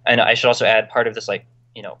I should also add, part of this like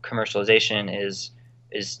commercialization is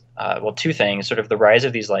well, two things: sort of the rise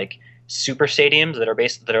of these like super stadiums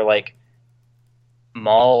that are like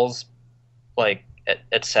malls, like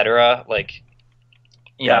etc., like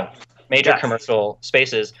major commercial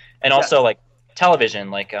spaces, and also like television.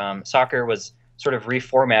 Like soccer was sort of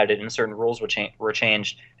reformatted, and certain rules were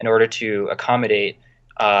changed in order to accommodate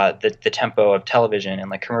the tempo of television and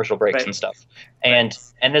like commercial breaks and stuff. And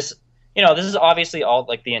this this is obviously all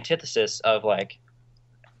like the antithesis of like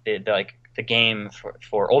the game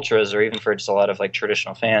for ultras, or even for just a lot of like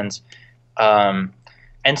traditional fans. And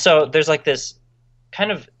so there's like this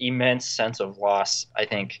kind of immense sense of loss, I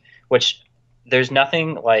think, which there's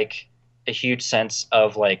nothing like a huge sense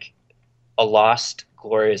of like a lost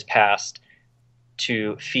glorious past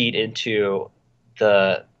to feed into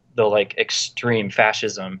the like extreme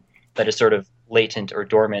fascism that is sort of latent or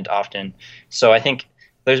dormant often. So I think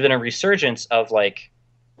there's been a resurgence of like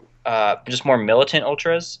just more militant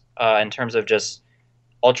ultras in terms of just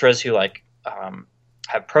ultras who like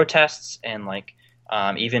have protests and like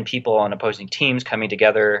even people on opposing teams coming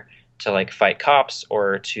together to like fight cops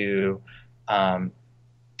or to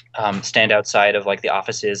stand outside of like the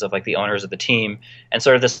offices of like the owners of the team, and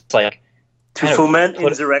sort of this like To foment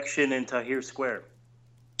insurrection in Tahrir Square.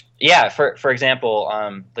 Yeah, for example,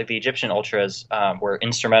 like the Egyptian ultras were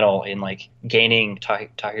instrumental in like gaining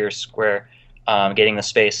Tahrir Square, gaining the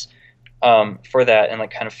space for that, and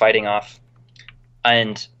like kind of fighting off,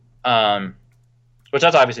 and which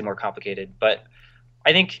that's obviously more complicated. But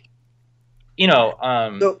I think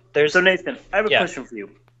there's so Nathan, I have a yeah. question for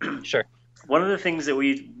you. Sure. One of the things that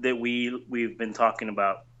we've been talking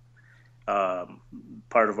about,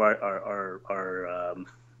 part of our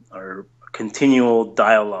continual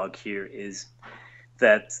dialogue here is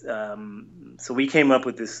that so we came up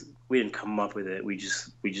with this. We didn't come up with it. We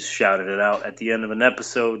just shouted it out at the end of an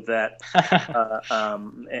episode that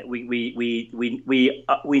we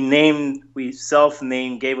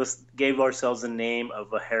self-named, gave ourselves a name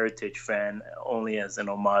of a heritage fan only as an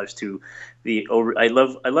homage to the over. I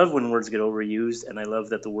love when words get overused, and I love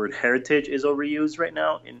that the word heritage is overused right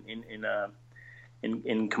now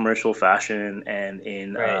in commercial fashion and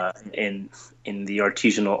in the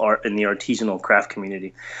artisanal art, in the artisanal craft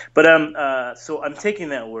community. But so I'm taking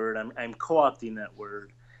that word, I'm co-opting that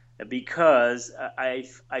word because I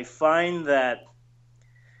find that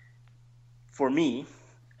for me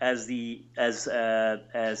as a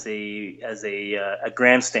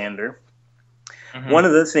grandstander, one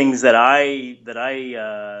of the things that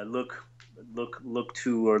I look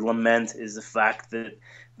to or lament is the fact that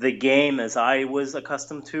the game, as I was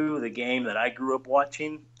accustomed to, the game that I grew up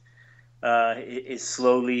watching, is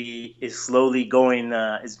slowly going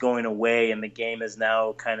away, and the game has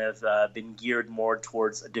now kind of been geared more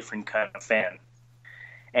towards a different kind of fan.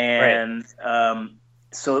 And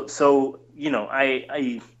so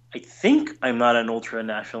I think I'm not an ultra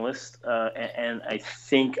nationalist, and I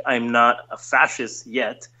think I'm not a fascist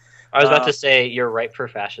yet. I was about to say you're ripe for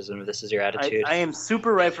fascism if this is your attitude. I am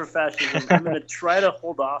super ripe for fascism. I'm going to try to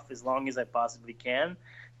hold off as long as I possibly can.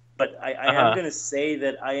 But I am going to say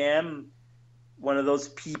that I am one of those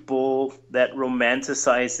people that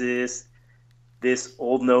romanticizes this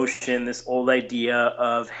old notion, this old idea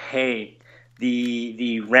of, hey,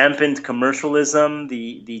 the rampant commercialism,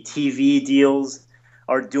 the TV deals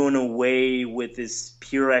are doing away with this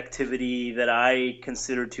pure activity that I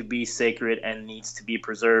consider to be sacred and needs to be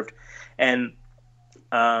preserved. And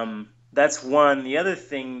that's one. The other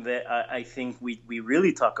thing that I think we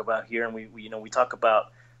really talk about here, and we talk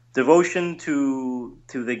about devotion to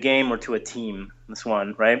the game or to a team. This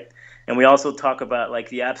one, right? And we also talk about like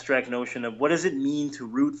the abstract notion of what does it mean to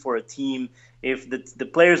root for a team. If the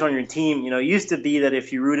players on your team, it used to be that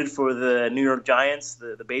if you rooted for the New York Giants,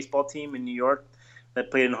 the baseball team in New York that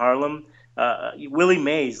played in Harlem, Willie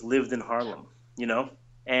Mays lived in Harlem,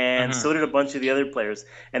 and so did a bunch of the other players.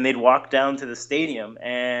 And they'd walk down to the stadium,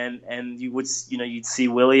 and you would, you'd see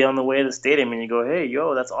Willie on the way to the stadium, and you go, hey,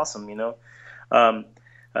 yo, that's awesome, good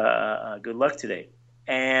luck today.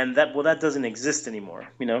 And that doesn't exist anymore,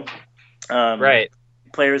 right.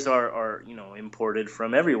 Players are imported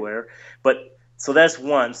from everywhere, but so that's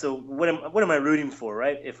one. So what am I rooting for,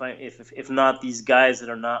 right? If not these guys that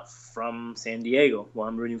are not from San Diego, well,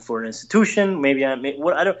 I'm rooting for an institution. Maybe I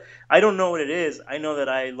don't know what it is. I know that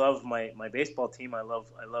I love my baseball team. I love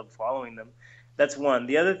following them. That's one.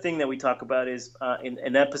 The other thing that we talk about is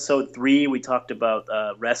in episode 3 we talked about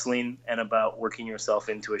wrestling and about working yourself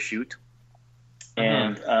into a shoot,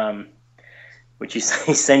 and which is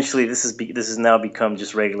essentially this has now become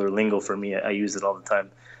just regular lingo for me. I use it all the time.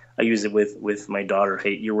 I use it with my daughter.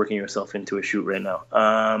 Hey, you're working yourself into a shoot right now.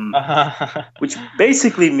 Which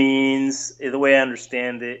basically means, the way I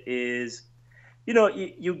understand it, is,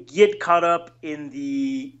 you get caught up in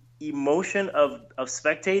the emotion of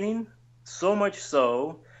spectating, so much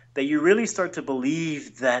so that you really start to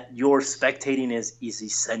believe that your spectating is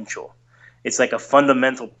essential. It's like a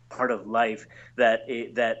fundamental part of life that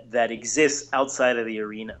exists outside of the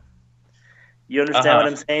arena. You understand what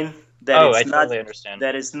I'm saying? I totally understand.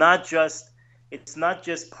 That it's not just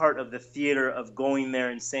part of the theater of going there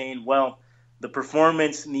and saying, well, the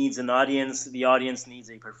performance needs an audience, the audience needs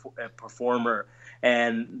a performer,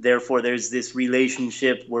 and therefore there's this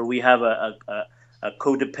relationship where we have a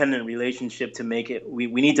codependent relationship to make it. We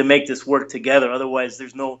need to make this work together, otherwise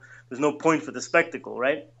there's no point for the spectacle,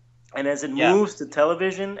 right? And as it moves to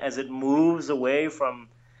television, as it moves away from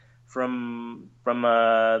the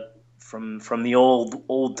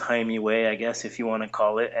old-timey way, I guess, if you want to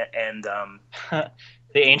call it, and the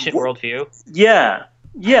ancient worldview. Yeah,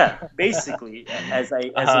 Yeah, basically, as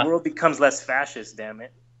the Uh-huh. world becomes less fascist, damn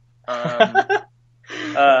it. Um,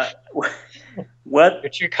 uh, what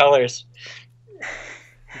Your true colors.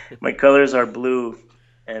 my colors are blue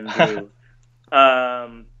and blue.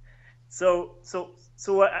 Um, so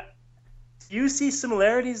what? Do you see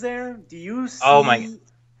similarities there? Oh my,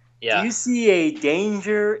 Do yeah. you see a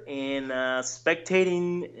danger in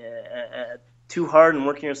spectating too hard and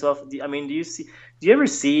working yourself? I mean, do you ever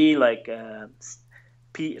see like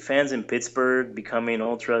fans in Pittsburgh becoming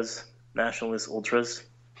ultras, nationalist ultras?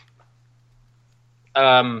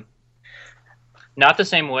 Um, Not the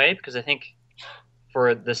same way because I think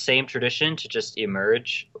for the same tradition to just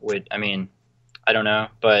emerge would, I mean, I don't know,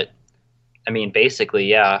 but I mean, basically,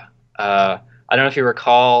 yeah. I don't know if you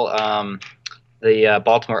recall the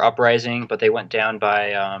Baltimore uprising, but they went down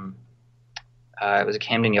by it was at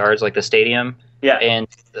Camden Yards, like the stadium, Yeah, and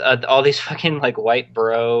all these fucking like white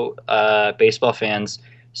bro baseball fans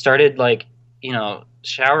started like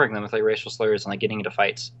showering them with like racial slurs and like getting into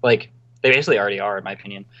fights. Like they basically already are, in my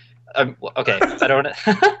opinion. Okay, I don't.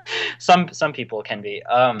 Some people can be,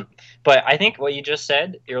 but I think what you just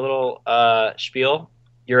said, your little spiel,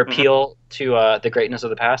 your hmm appeal to the greatness of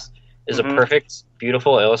the past, is a hmm perfect,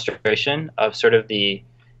 beautiful illustration of sort of the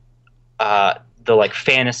like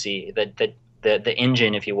fantasy the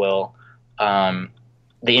engine, if you will, um,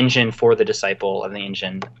 the engine for the disciple of the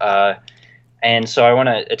engine. And so I want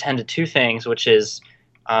to attend to two things, which is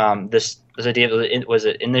this idea. Was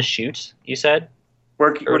it in this shoot you said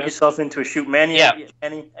or work whatever? yourself into a shoot, Manny. Yeah.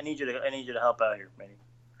 Manny, I need you to help out here, Manny.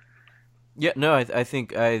 Yeah, no, I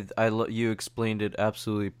think you explained it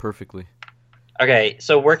absolutely perfectly. Okay.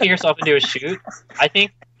 So working yourself into a shoot, I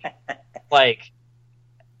think like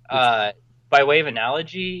Which uh, by way of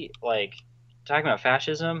analogy, like talking about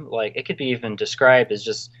fascism, like it could be even described as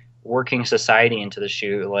just working society into the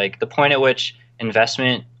shoe. Like the point at which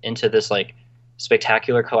investment into this like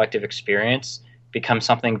spectacular collective experience becomes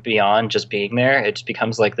something beyond just being there. It just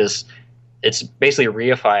becomes like this. It's basically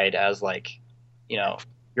reified as like, you know,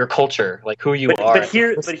 your culture, like who you are.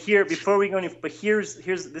 But here, before we go any, but here's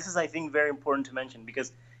this is I think very important to mention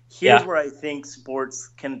because here's Yeah, where I think sports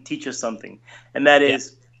can teach us something, and that yeah,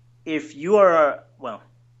 is if you are well,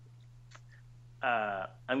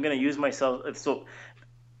 I'm gonna use myself. So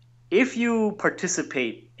if you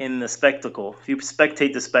participate in the spectacle, if you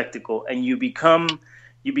spectate the spectacle, and you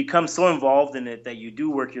become so involved in it that you do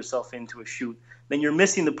work yourself into a shoot, then you're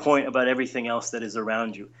missing the point about everything else that is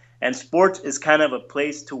around you. And sports is kind of a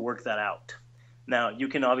place to work that out. Now you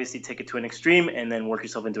can obviously take it to an extreme and then work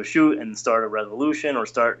yourself into a shoot and start a revolution or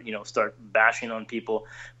start bashing on people.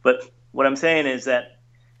 But what I'm saying is that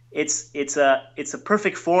it's a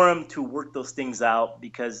perfect forum to work those things out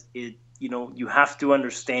because you have to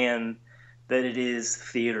understand that it is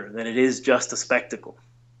theater, that it is just a spectacle.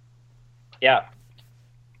 yeah.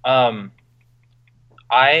 Um,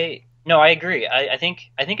 I no, I agree. I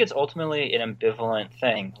think it's ultimately an ambivalent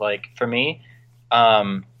thing. Like for me,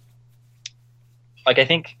 um, like I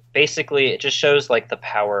think basically it just shows like the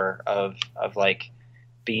power of like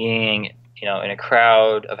being in a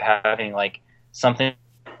crowd, of having like something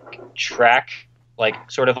track,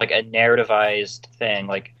 like sort of like a narrativized thing.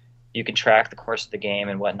 Like you can track the course of the game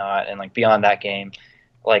and whatnot, and like beyond that game,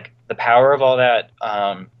 like the power of all that.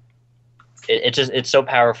 It's so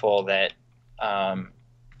powerful that um,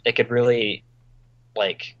 it could really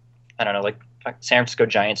like I don't know, like San Francisco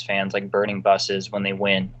Giants fans like burning buses when they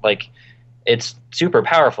win. Like it's super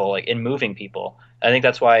powerful, like in moving people. I think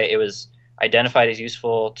that's why it was identified as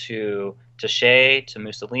useful to Shea, to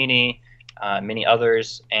Mussolini, many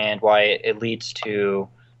others, and why it leads to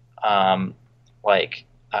um, like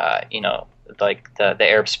like the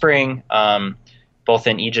Arab Spring, both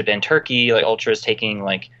in Egypt and Turkey, like ultras taking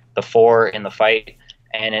like the fore in the fight,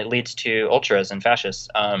 and it leads to ultras and fascists.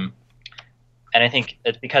 And I think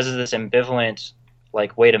it's because of this ambivalent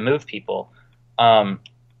like way to move people, um,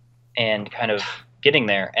 and kind of getting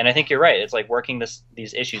there. And I think you're right. It's like working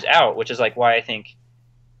these issues out, which is like why I think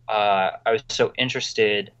I was so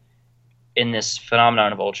interested in this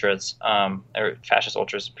phenomenon of ultras, or fascist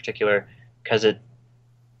ultras in particular, because it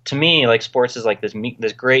to me like sports is like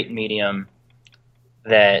this great medium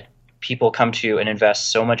that people come to and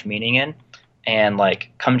invest so much meaning in, and like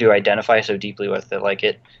come to identify so deeply with it. Like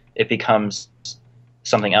it becomes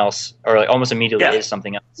something else, or like almost immediately Yeah. is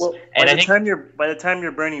something else. Well, And I think by the time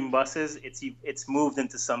you're burning buses, it's moved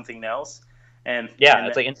into something else, and yeah, and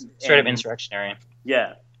it's like straight up and insurrectionary.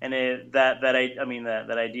 yeah, and I mean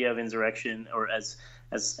that idea of insurrection or as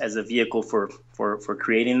a vehicle for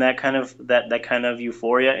creating that kind of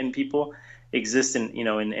euphoria in people exists in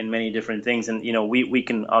in many different things. And we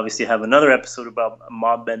can obviously have another episode about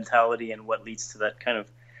mob mentality and what leads to that kind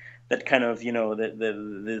of there's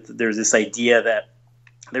this idea that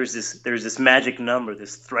there's this magic number,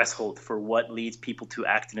 this threshold for what leads people to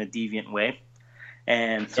act in a deviant way.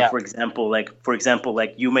 And so, for example, like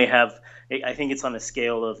you may have, I think it's on a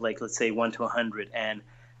scale of like, let's say 1 to 100. And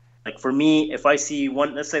like for me, if I see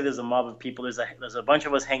one, let's say there's a mob of people, there's a bunch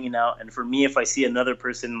of us hanging out. And for me, if I see another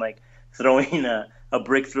person like throwing a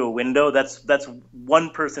brick through a window, that's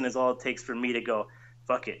one person is all it takes for me to go,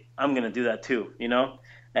 fuck it, I'm going to do that too,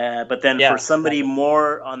 But then for somebody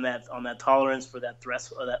more on that tolerance for that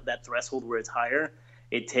threshold where it's higher,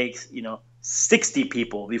 it takes 60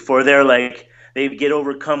 people before they get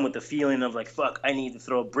overcome with the feeling of like, fuck, I need to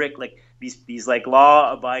throw a brick. Like these like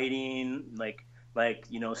law abiding like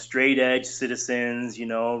straight edge citizens,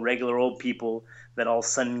 regular old people that all of a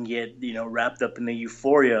sudden get wrapped up in the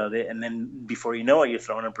euphoria of it, and then before you know it, you're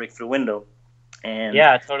throwing a brick through a window. And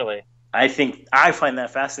yeah, totally. I find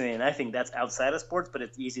that fascinating. I think that's outside of sports, but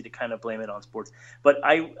it's easy to kind of blame it on sports. But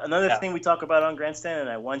another thing we talk about on Grandstand, and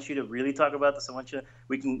I want you to really talk about this.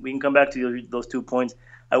 We can come back to those 2 points.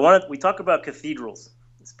 We talk about cathedrals,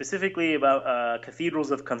 specifically about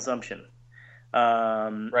cathedrals of consumption.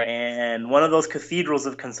 Right. And one of those cathedrals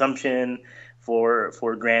of consumption for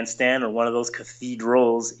Grandstand, or one of those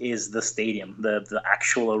cathedrals, is the stadium, the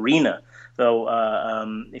actual arena. So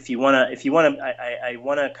if you wanna, I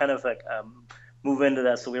wanna kind of like move into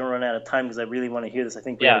that so we don't run out of time, because I really want to hear this. I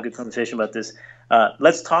think we have a good conversation about this.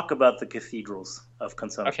 Let's talk about the cathedrals of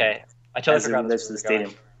consumption. Okay, I totally forgot this to the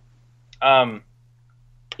stadium.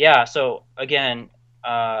 Yeah. So again,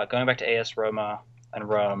 going back to AS Roma and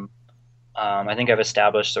Rome, I think I've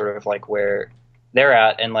established sort of like where they're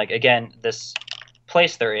at, and like again, this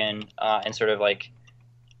place they're in, and sort of like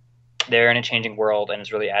they're in a changing world, and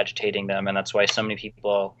it's really agitating them, and that's why so many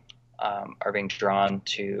people are being drawn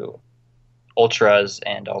to ultras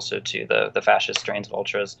and also to the fascist strains of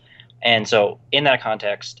ultras. And so in that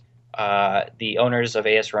context, the owners of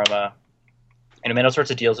AS Roma made all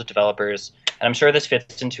sorts of deals with developers, and I'm sure this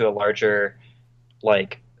fits into a larger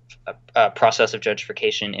like process of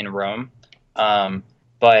gentrification in Rome.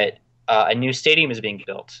 But a new stadium is being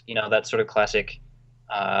built. That sort of classic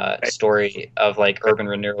story of like urban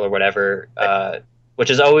renewal or whatever, which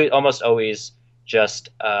is almost always just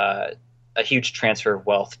a huge transfer of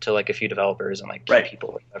wealth to like a few developers and like key people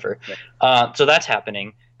or whatever. So that's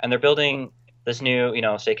happening, and they're building this new,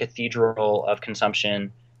 say, cathedral of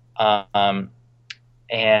consumption. And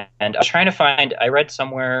I was trying to find, I read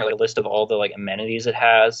somewhere like a list of all the like amenities it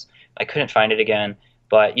has. I couldn't find it again,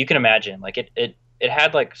 but you can imagine like it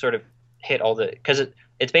had like sort of hit all the, because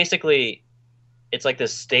it's basically, it's like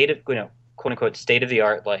this state of, quote unquote, state of the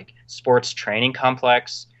art, like sports training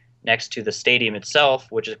complex next to the stadium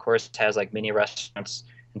itself, which of course has like mini restaurants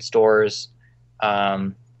and stores.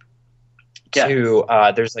 There's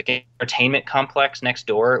like an entertainment complex next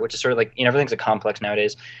door, which is sort of like, everything's a complex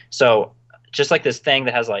nowadays. So just like this thing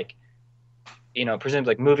that has like,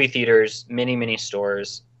 presumably like movie theaters, mini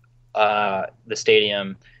stores, the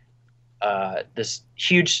stadium, this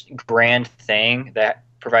huge grand thing that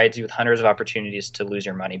provides you with hundreds of opportunities to lose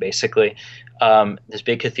your money, basically. This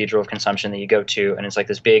big cathedral of consumption that you go to, and it's like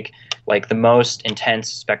this big, like the most intense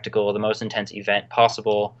spectacle, the most intense event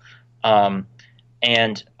possible. And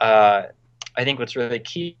I think what's really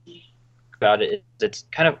key about it is it's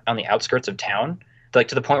kind of on the outskirts of town, like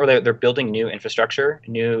to the point where they're building new infrastructure,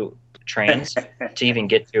 new trains to even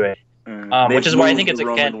get to it. Which is why I think it's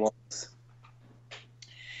again.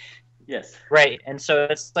 Yes. Right, and so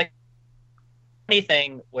it's like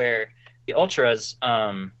anything where the ultras,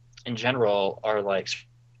 in general, are like sort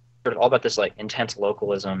of all about this like intense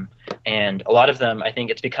localism, and a lot of them, I think,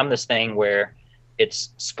 it's become this thing where it's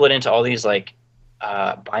split into all these like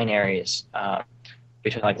binaries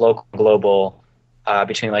between like local and global,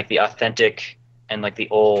 between like the authentic and like the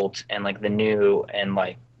old and like the new and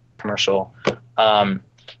like commercial. And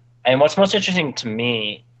what's most interesting to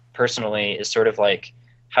me personally is sort of like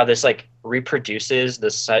how this like reproduces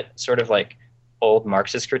this sort of like old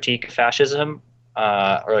Marxist critique of fascism,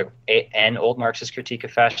 or like an old Marxist critique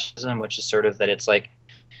of fascism, which is sort of that it's like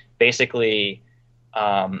basically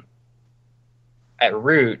at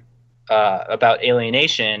root about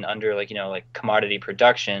alienation under like like commodity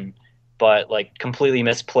production, but like completely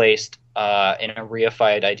misplaced in a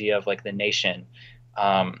reified idea of like the nation,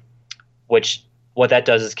 which what that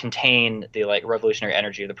does is contain the like revolutionary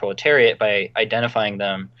energy of the proletariat by identifying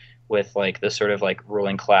them with like this sort of like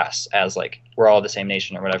ruling class as like we're all the same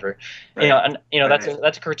nation or whatever. Right.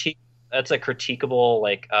 That's a critique, that's a critiquable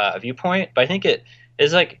like viewpoint, but I think it's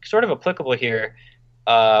is like sort of applicable here,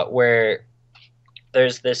 where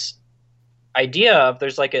there's this idea of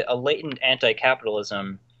there's like a latent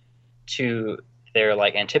anti-capitalism to their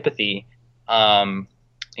like antipathy, um,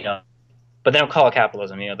 you know, but they don't call it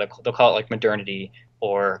capitalism. You know, they'll call it like modernity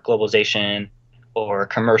or globalization or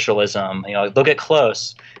commercialism. You know, they'll get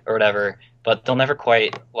close or whatever, but they'll never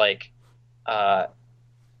quite like uh,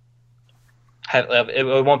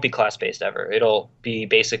 it won't be class based ever. It'll be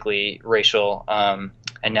basically racial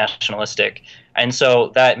and nationalistic, and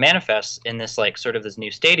so that manifests in this like sort of this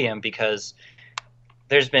new stadium because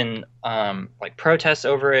there's been like protests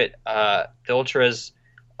over it. The ultras,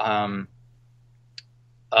 um,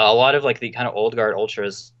 a lot of like the kind of old guard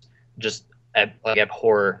ultras just like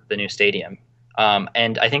abhor the new stadium.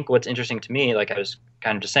 And I think what's interesting to me, like I was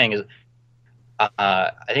kind of just saying, is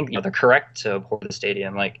I think they're correct to abhor the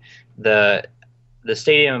stadium. Like the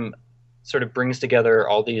stadium sort of brings together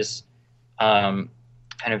all these kind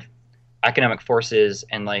of economic forces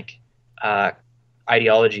and like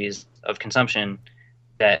ideologies of consumption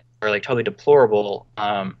that are like totally deplorable.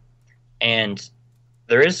 And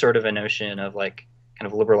there is sort of a notion of like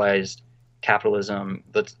kind of liberalized capitalism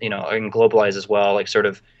that's and globalized as well. Like sort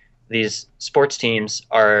of these sports teams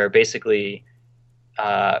are basically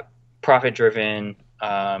profit driven.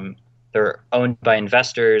 They're owned by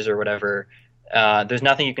investors or whatever. There's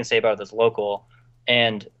nothing you can say about it that's local.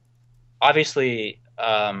 And obviously,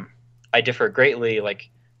 I differ greatly. Like,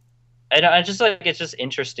 and I just like it's just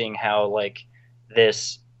interesting how like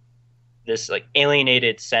this like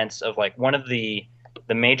alienated sense of like one of the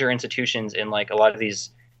major institutions in like a lot of these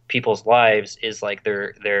people's lives is like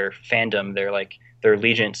their fandom, their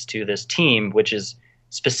allegiance to this team, which is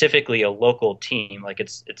specifically a local team. Like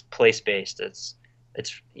it's place based. It's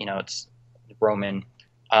it's Roman,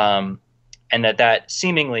 and that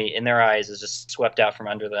seemingly in their eyes is just swept out from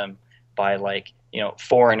under them by like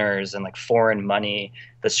foreigners and like foreign money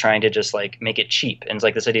that's trying to just like make it cheap, and it's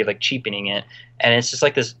like this idea of like cheapening it, and it's just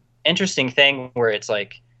like this interesting thing where it's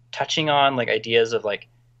like touching on like ideas of like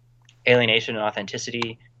alienation and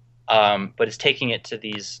authenticity, but it's taking it to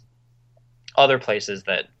these other places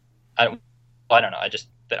that I don't know.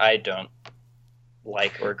 I don't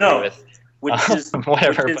like or agree with. Which is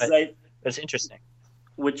whatever, which is, but it's interesting.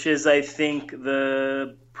 Which is, I think,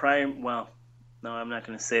 the prime. Well, no, I'm not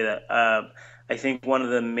going to say that. I think one of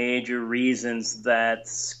the major reasons that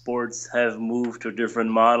sports have moved to a different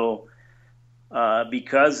model,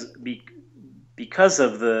 because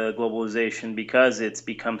of the globalization, because it's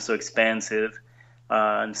become so expansive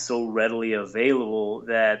and so readily available,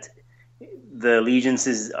 that the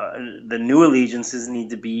new allegiances need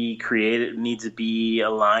to be created, need to be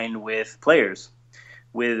aligned with players,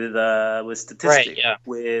 with statistics, Right, yeah.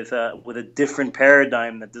 with a different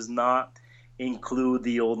paradigm that does not include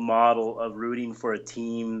the old model of rooting for a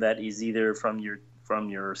team that is either from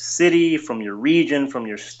your city, from your region, from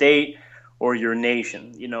your state, or your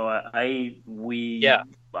nation.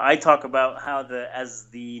 I talk about how as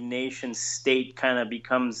the nation state kind of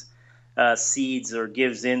becomes seeds or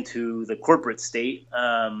gives into the corporate state.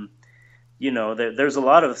 There's a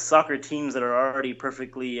lot of soccer teams that are already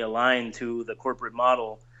perfectly aligned to the corporate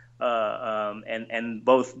model, and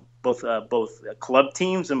both club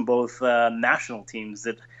teams and both national teams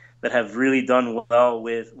that have really done well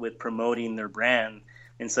with promoting their brand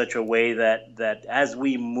in such a way that as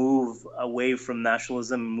we move away from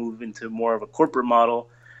nationalism and move into more of a corporate model,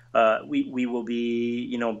 we will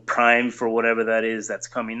be primed for whatever that is that's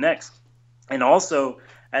coming next. And also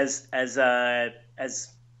as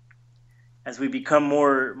we become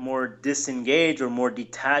more disengaged or more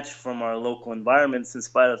detached from our local environments,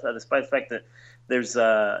 despite the fact that there's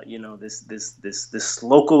this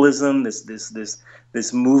localism,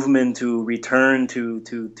 this movement to return to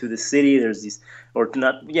the city. There's these, or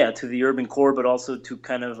not, to the urban core, but also to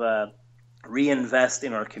kind of reinvest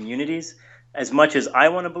in our communities. As much as I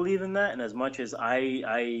want to believe in that, and as much as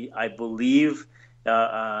I believe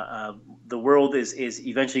the world is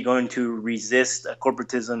eventually going to resist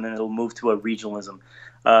corporatism, and it'll move to a regionalism.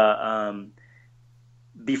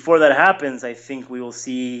 Before that happens, I think we will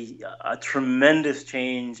see a tremendous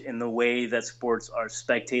change in the way that sports are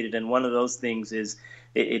spectated. And one of those things is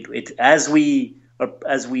as we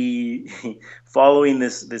following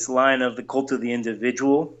this line of the cult of the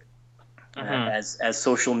individual, as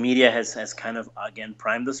social media has kind of again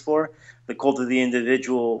primed us for, the cult of the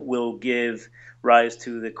individual will give rise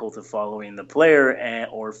to the cult of following the player,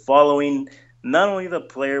 or following not only the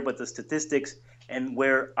player but the statistics, and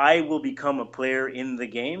where I will become a player in the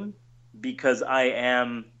game because I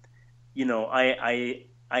am now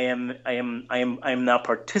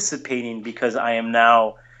participating, because I am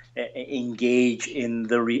now engage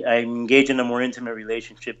in engage in a more intimate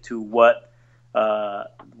relationship to what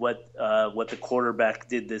the quarterback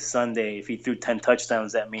did this Sunday. If he threw 10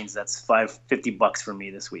 touchdowns, that means that's $50 for me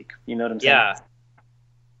this week. You know what I'm saying? Yeah,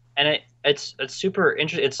 and it's super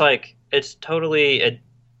interesting. It's like it's totally a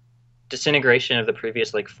disintegration of the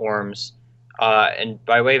previous like forms. And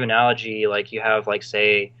by way of analogy, like you have like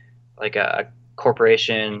say like a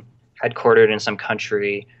corporation headquartered in some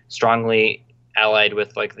country, strongly allied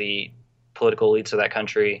with like the political elites of that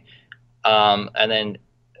country, and then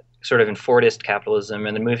sort of in Fordist capitalism,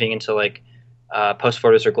 and then moving into like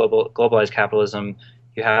post-Fordist or globalized capitalism,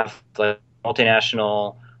 you have like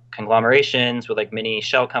multinational conglomerations with like mini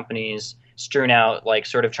shell companies strewn out, like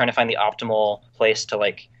sort of trying to find the optimal place to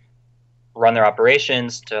like run their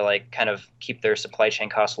operations to like kind of keep their supply chain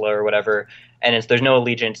costs low or whatever. And there's no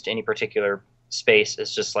allegiance to any particular space.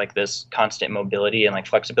 It's just like this constant mobility and like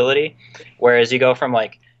flexibility. Whereas you go from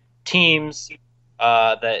like teams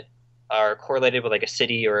that are correlated with like a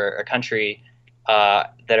city or a country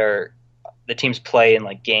that are the teams play in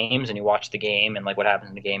like games, and you watch the game, and like what happens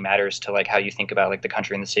in the game matters to like how you think about like the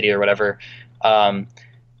country and the city or whatever.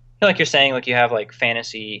 Like you're saying, like you have like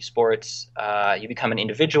fantasy sports, you become an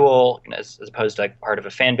individual as opposed to like part of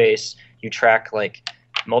a fan base. You track like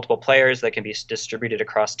multiple players that can be distributed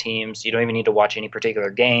across teams. You don't even need to watch any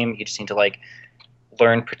particular game. You just need to like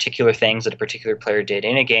learn particular things that a particular player did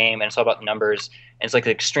in a game, and it's all about numbers. And it's like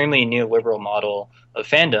an extremely neoliberal model of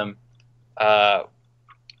fandom,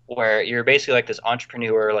 where you're basically like this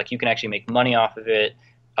entrepreneur, like you can actually make money off of it.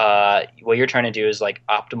 What you're trying to do is like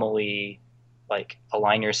optimally like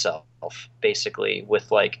align yourself basically with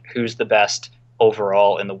like who's the best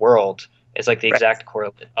overall in the world. It's like the exact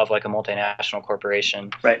correlate of like a multinational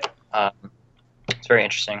corporation. Right. It's very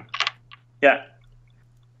interesting. Yeah.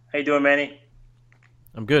 How you doing, Manny?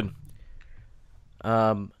 I'm good.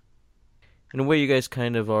 In a way, you guys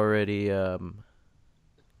kind of already,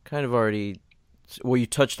 well, you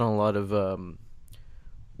touched on a lot of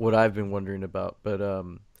what I've been wondering about, but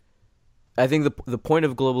I think the point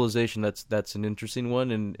of globalization, that's an interesting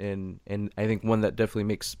one, and I think one that definitely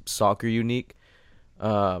makes soccer unique,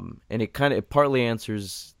 and it partly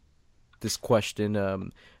answers this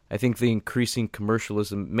question. I think the increasing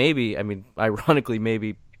commercialism, ironically,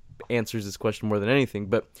 maybe answers this question more than anything.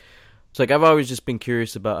 But it's like I've always just been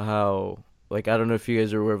curious about how, like, I don't know if you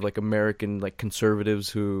guys are aware of like American like conservatives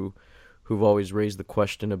who've always raised the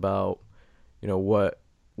question about, you know,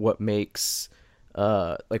 what makes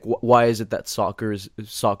why is it that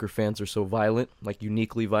soccer fans are so violent, like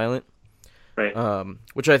uniquely violent, right?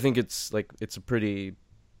 Which I think it's a pretty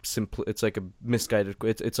simple, it's like a misguided,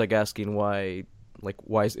 it's like asking why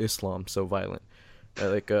is Islam so violent,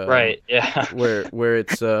 right, yeah. where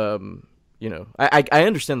it's you know, I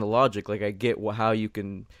understand the logic, like I get how you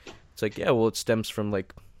can, it's like, yeah, well, it stems from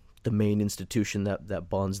like the main institution that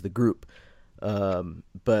bonds the group,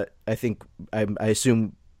 but I think I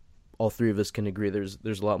assume all three of us can agree there's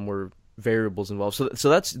a lot more variables involved. So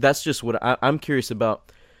that's just what I'm curious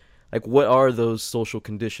about. Like, what are those social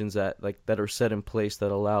conditions that are set in place that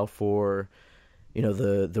allow for, you know,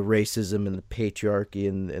 the racism and the patriarchy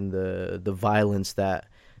and the violence that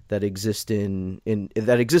exist in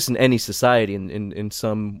any society, in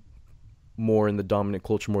some more in the dominant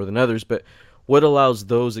culture more than others, but what allows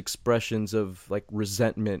those expressions of like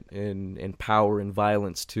resentment and power and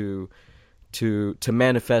violence to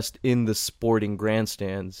manifest in the sporting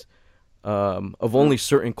grandstands of only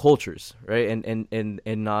certain cultures, right?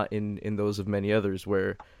 And not in those of many others.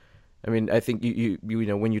 Where, I mean, I think you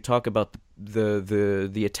know, when you talk about the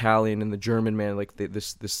Italian and the German man, like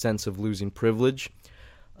this sense of losing privilege,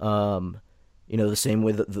 you know, the same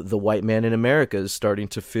way that the white man in America is starting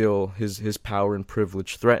to feel his power and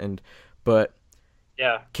privilege threatened. But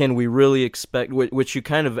yeah, can we really expect? Which you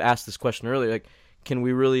kind of asked this question earlier, like, can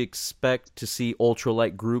we really expect to see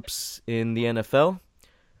ultralight groups in the NFL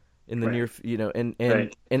in the near, you know, and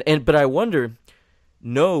but I wonder,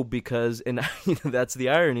 no, because, and you know, that's the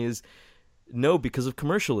irony, is no, because of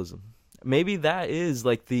commercialism. Maybe that is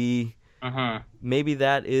like maybe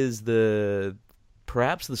that is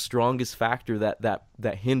perhaps the strongest factor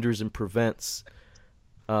that hinders and prevents,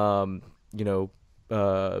 you know,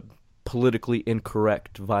 politically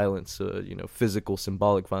incorrect violence, you know, physical,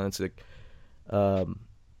 symbolic violence. Like,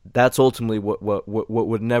 that's ultimately what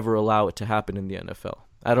would never allow it to happen in the NFL.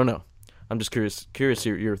 I don't know. I'm just curious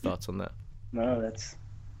your thoughts on that. No, that's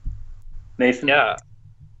Nathan.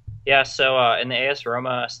 Yeah. So in the AS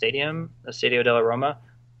Roma Stadium, the Stadio della Roma,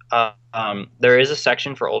 there is a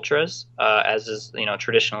section for ultras, as is, you know,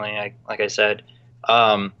 traditionally, like I said,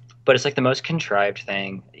 but it's like the most contrived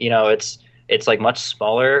thing. You know, it's it's like much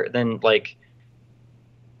smaller than like.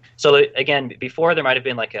 So again, before there might have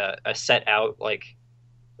been like a set out like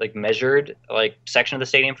measured like section of the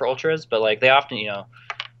stadium for ultras, but like they often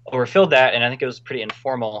overfilled that, and I think it was pretty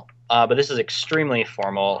informal. But this is extremely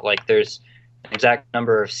formal. Like there's an exact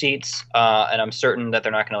number of seats, and I'm certain that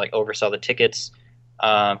they're not going to like oversell the tickets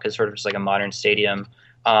because it's sort of just like a modern stadium.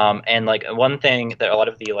 And like one thing that a lot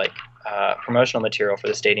of the like promotional material for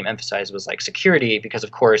the stadium emphasized was like security, because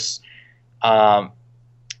of course, in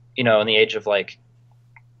the age of like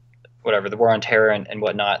whatever the war on terror and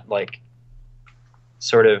whatnot, like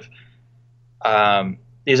sort of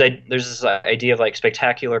there's this idea of like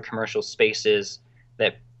spectacular commercial spaces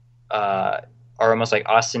that are almost like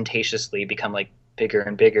ostentatiously become like bigger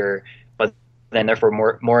and bigger, but then therefore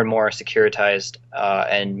more and more securitized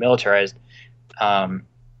and militarized to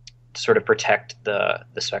sort of protect the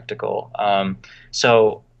spectacle.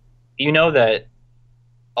 So that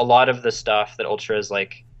a lot of the stuff that ultras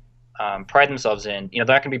like pride themselves in, they're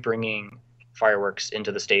not going to be bringing fireworks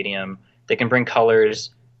into the stadium. They can bring colors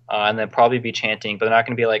and they'll probably be chanting, but they're not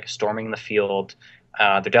going to be like storming the field.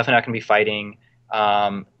 They're definitely not going to be fighting.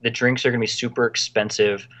 The drinks are going to be super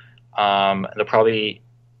expensive. They'll probably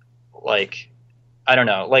like, I don't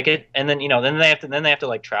know, like it, and then then they have to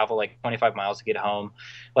like travel like 25 miles to get home.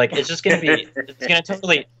 Like it's just going to be, it's going to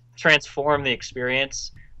totally transform the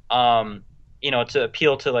experience. To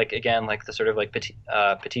appeal to like again like the sort of like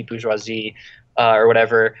petite bourgeoisie or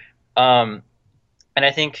whatever. And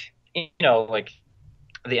I think like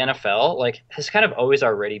the NFL like has kind of always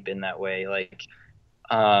already been that way. Like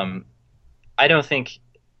I don't think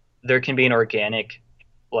there can be an organic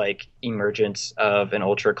like emergence of an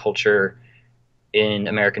ultra culture in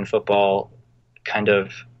American football kind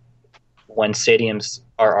of when stadiums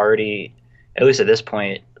are already, at least at this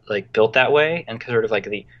point, like built that way, and sort of like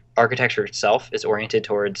the architecture itself is oriented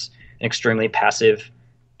towards an extremely passive,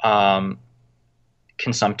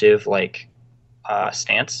 consumptive like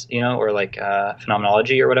stance, or like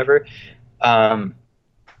phenomenology or whatever.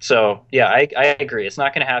 So yeah, I agree. It's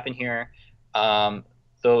not going to happen here.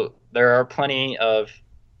 Though there are plenty of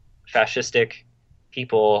fascistic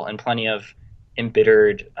people and plenty of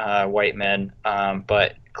embittered white men,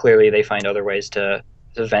 but clearly they find other ways to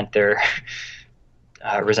vent their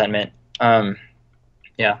resentment.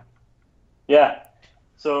 Yeah. Yeah.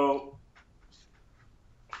 So,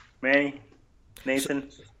 Manny, Nathan,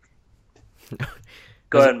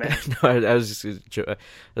 go ahead, man. No, I was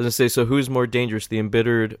gonna say. So, who's more dangerous, the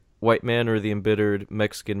embittered white man or the embittered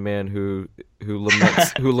Mexican man who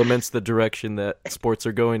laments the direction that sports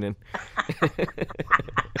are going in?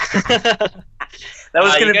 That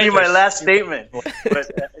was going to be my last statement.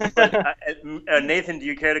 But Nathan, do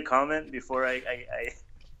you care to comment before I...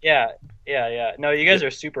 Yeah. No, you guys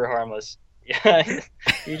are super harmless. Yeah,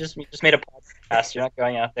 you just made a podcast. You're not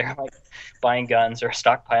going out there like buying guns or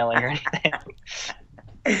stockpiling or anything.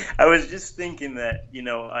 I was just thinking that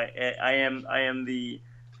I am the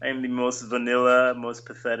most vanilla, most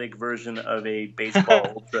pathetic version of a baseball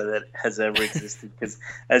ultra that has ever existed. Because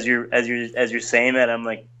as you're saying that, I'm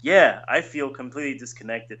like, yeah, I feel completely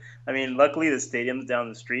disconnected. I mean, luckily the stadium's down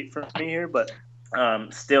the street from me here, but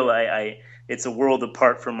still, it's a world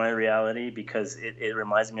apart from my reality because it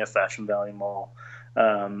reminds me of Fashion Valley Mall.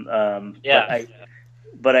 Yeah.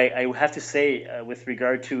 But I have to say, with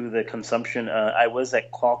regard to the consumption, I was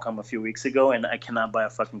at Qualcomm a few weeks ago, and I cannot buy a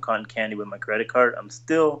fucking cotton candy with my credit card. I'm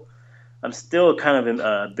still kind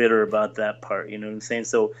of bitter about that part. You know what I'm saying?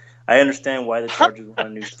 So I understand why the Chargers want a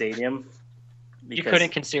new stadium. You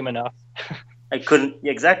couldn't consume enough. I couldn't.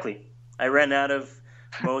 Yeah, exactly. I ran out of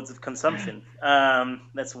modes of consumption.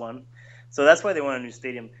 That's one. So that's why they want a new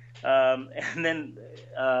stadium. And then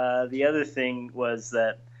the other thing was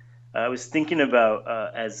that I was thinking about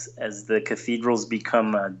as the cathedrals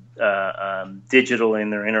become digital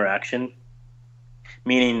in their interaction,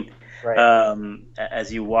 meaning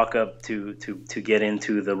as you walk up to get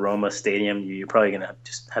into the Roma Stadium, you're probably gonna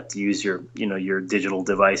just have to use your digital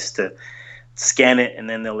device to scan it, and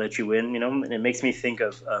then they'll let you in. And it makes me think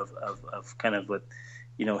of kind of what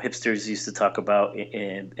hipsters used to talk about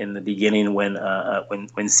in the beginning when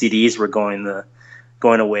CDs were going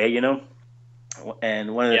away.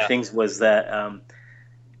 And one of the things was that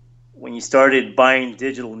when you started buying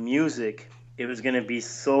digital music, it was going to be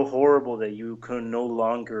so horrible that you could no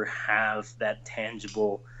longer have that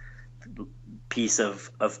tangible piece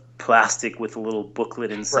of plastic with a little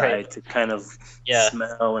booklet inside to kind of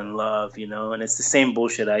smell and love, and it's the same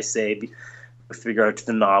bullshit I say. with regard to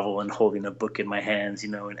the novel and holding a book in my hands,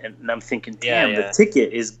 and I'm thinking, Yeah, damn, yeah. the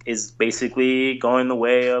ticket is basically going the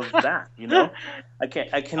way of that, I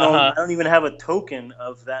Uh-huh. don't even have a token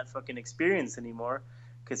of that fucking experience anymore,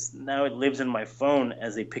 because now it lives in my phone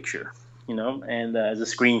as a picture, and as a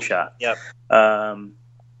screenshot. Yep.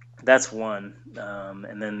 That's one,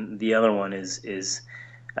 and then the other one is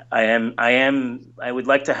I would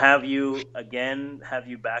like to have you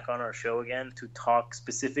back on our show again to talk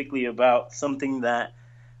specifically about something that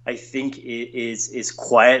I think is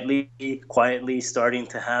quietly starting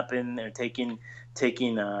to happen or taking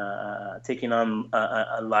on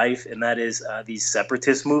a life, and that is these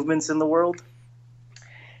separatist movements in the world,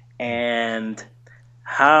 and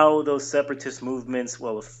how those separatist movements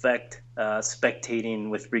will affect spectating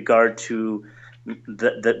with regard to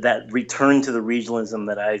that return to the regionalism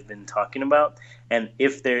that I've been talking about. And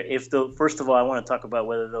first of all, I want to talk about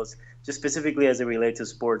whether those, just specifically as it relates to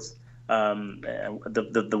sports,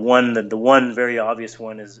 the one very obvious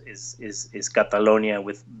one is Catalonia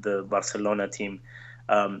with the Barcelona team.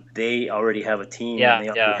 They already have a team, Yeah,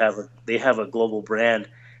 and yeah. they have a global brand.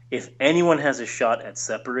 If anyone has a shot at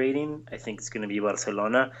separating, I think it's going to be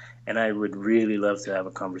Barcelona, and I would really love to have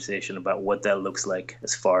a conversation about what that looks like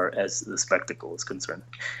as far as the spectacle is concerned.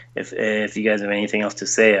 If you guys have anything else to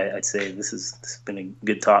say, I'd say this has been a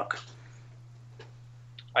good talk.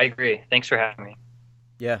 I agree. Thanks for having me.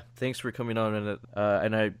 Yeah, thanks for coming on,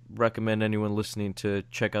 and I recommend anyone listening to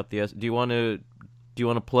check out the. Do you want to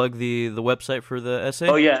plug the website for the essay?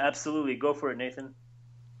 Oh yeah, absolutely. Go for it, Nathan.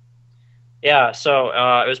 Yeah, so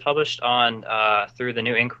it was published on through the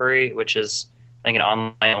New Inquiry, which is I think an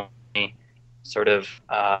online only sort of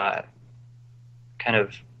kind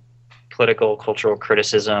of political cultural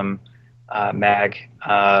criticism mag,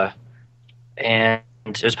 and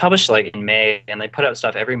it was published like in May, and they put out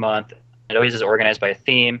stuff every month. It always is organized by a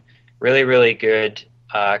theme. Really, really good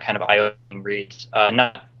kind of eye-opening reads.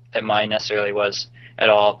 Not that mine necessarily was at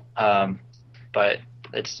all, but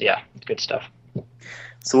it's good stuff.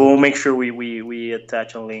 So we'll make sure we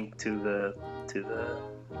attach a link to the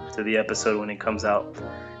episode when it comes out,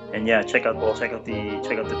 and yeah, check out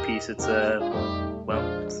the piece. It's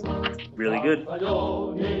it's really good.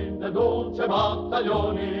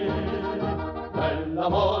 Nella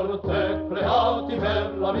morte creati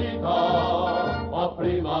per la vita, a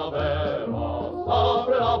primavera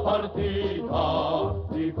s'apre la partita,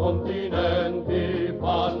 i continenti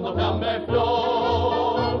fanno fiamme e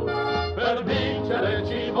fior, per vincere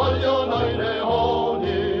ci vogliono i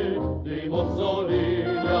leoni, di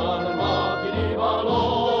Mussolini armati di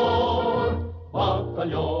valor,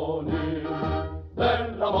 battaglioni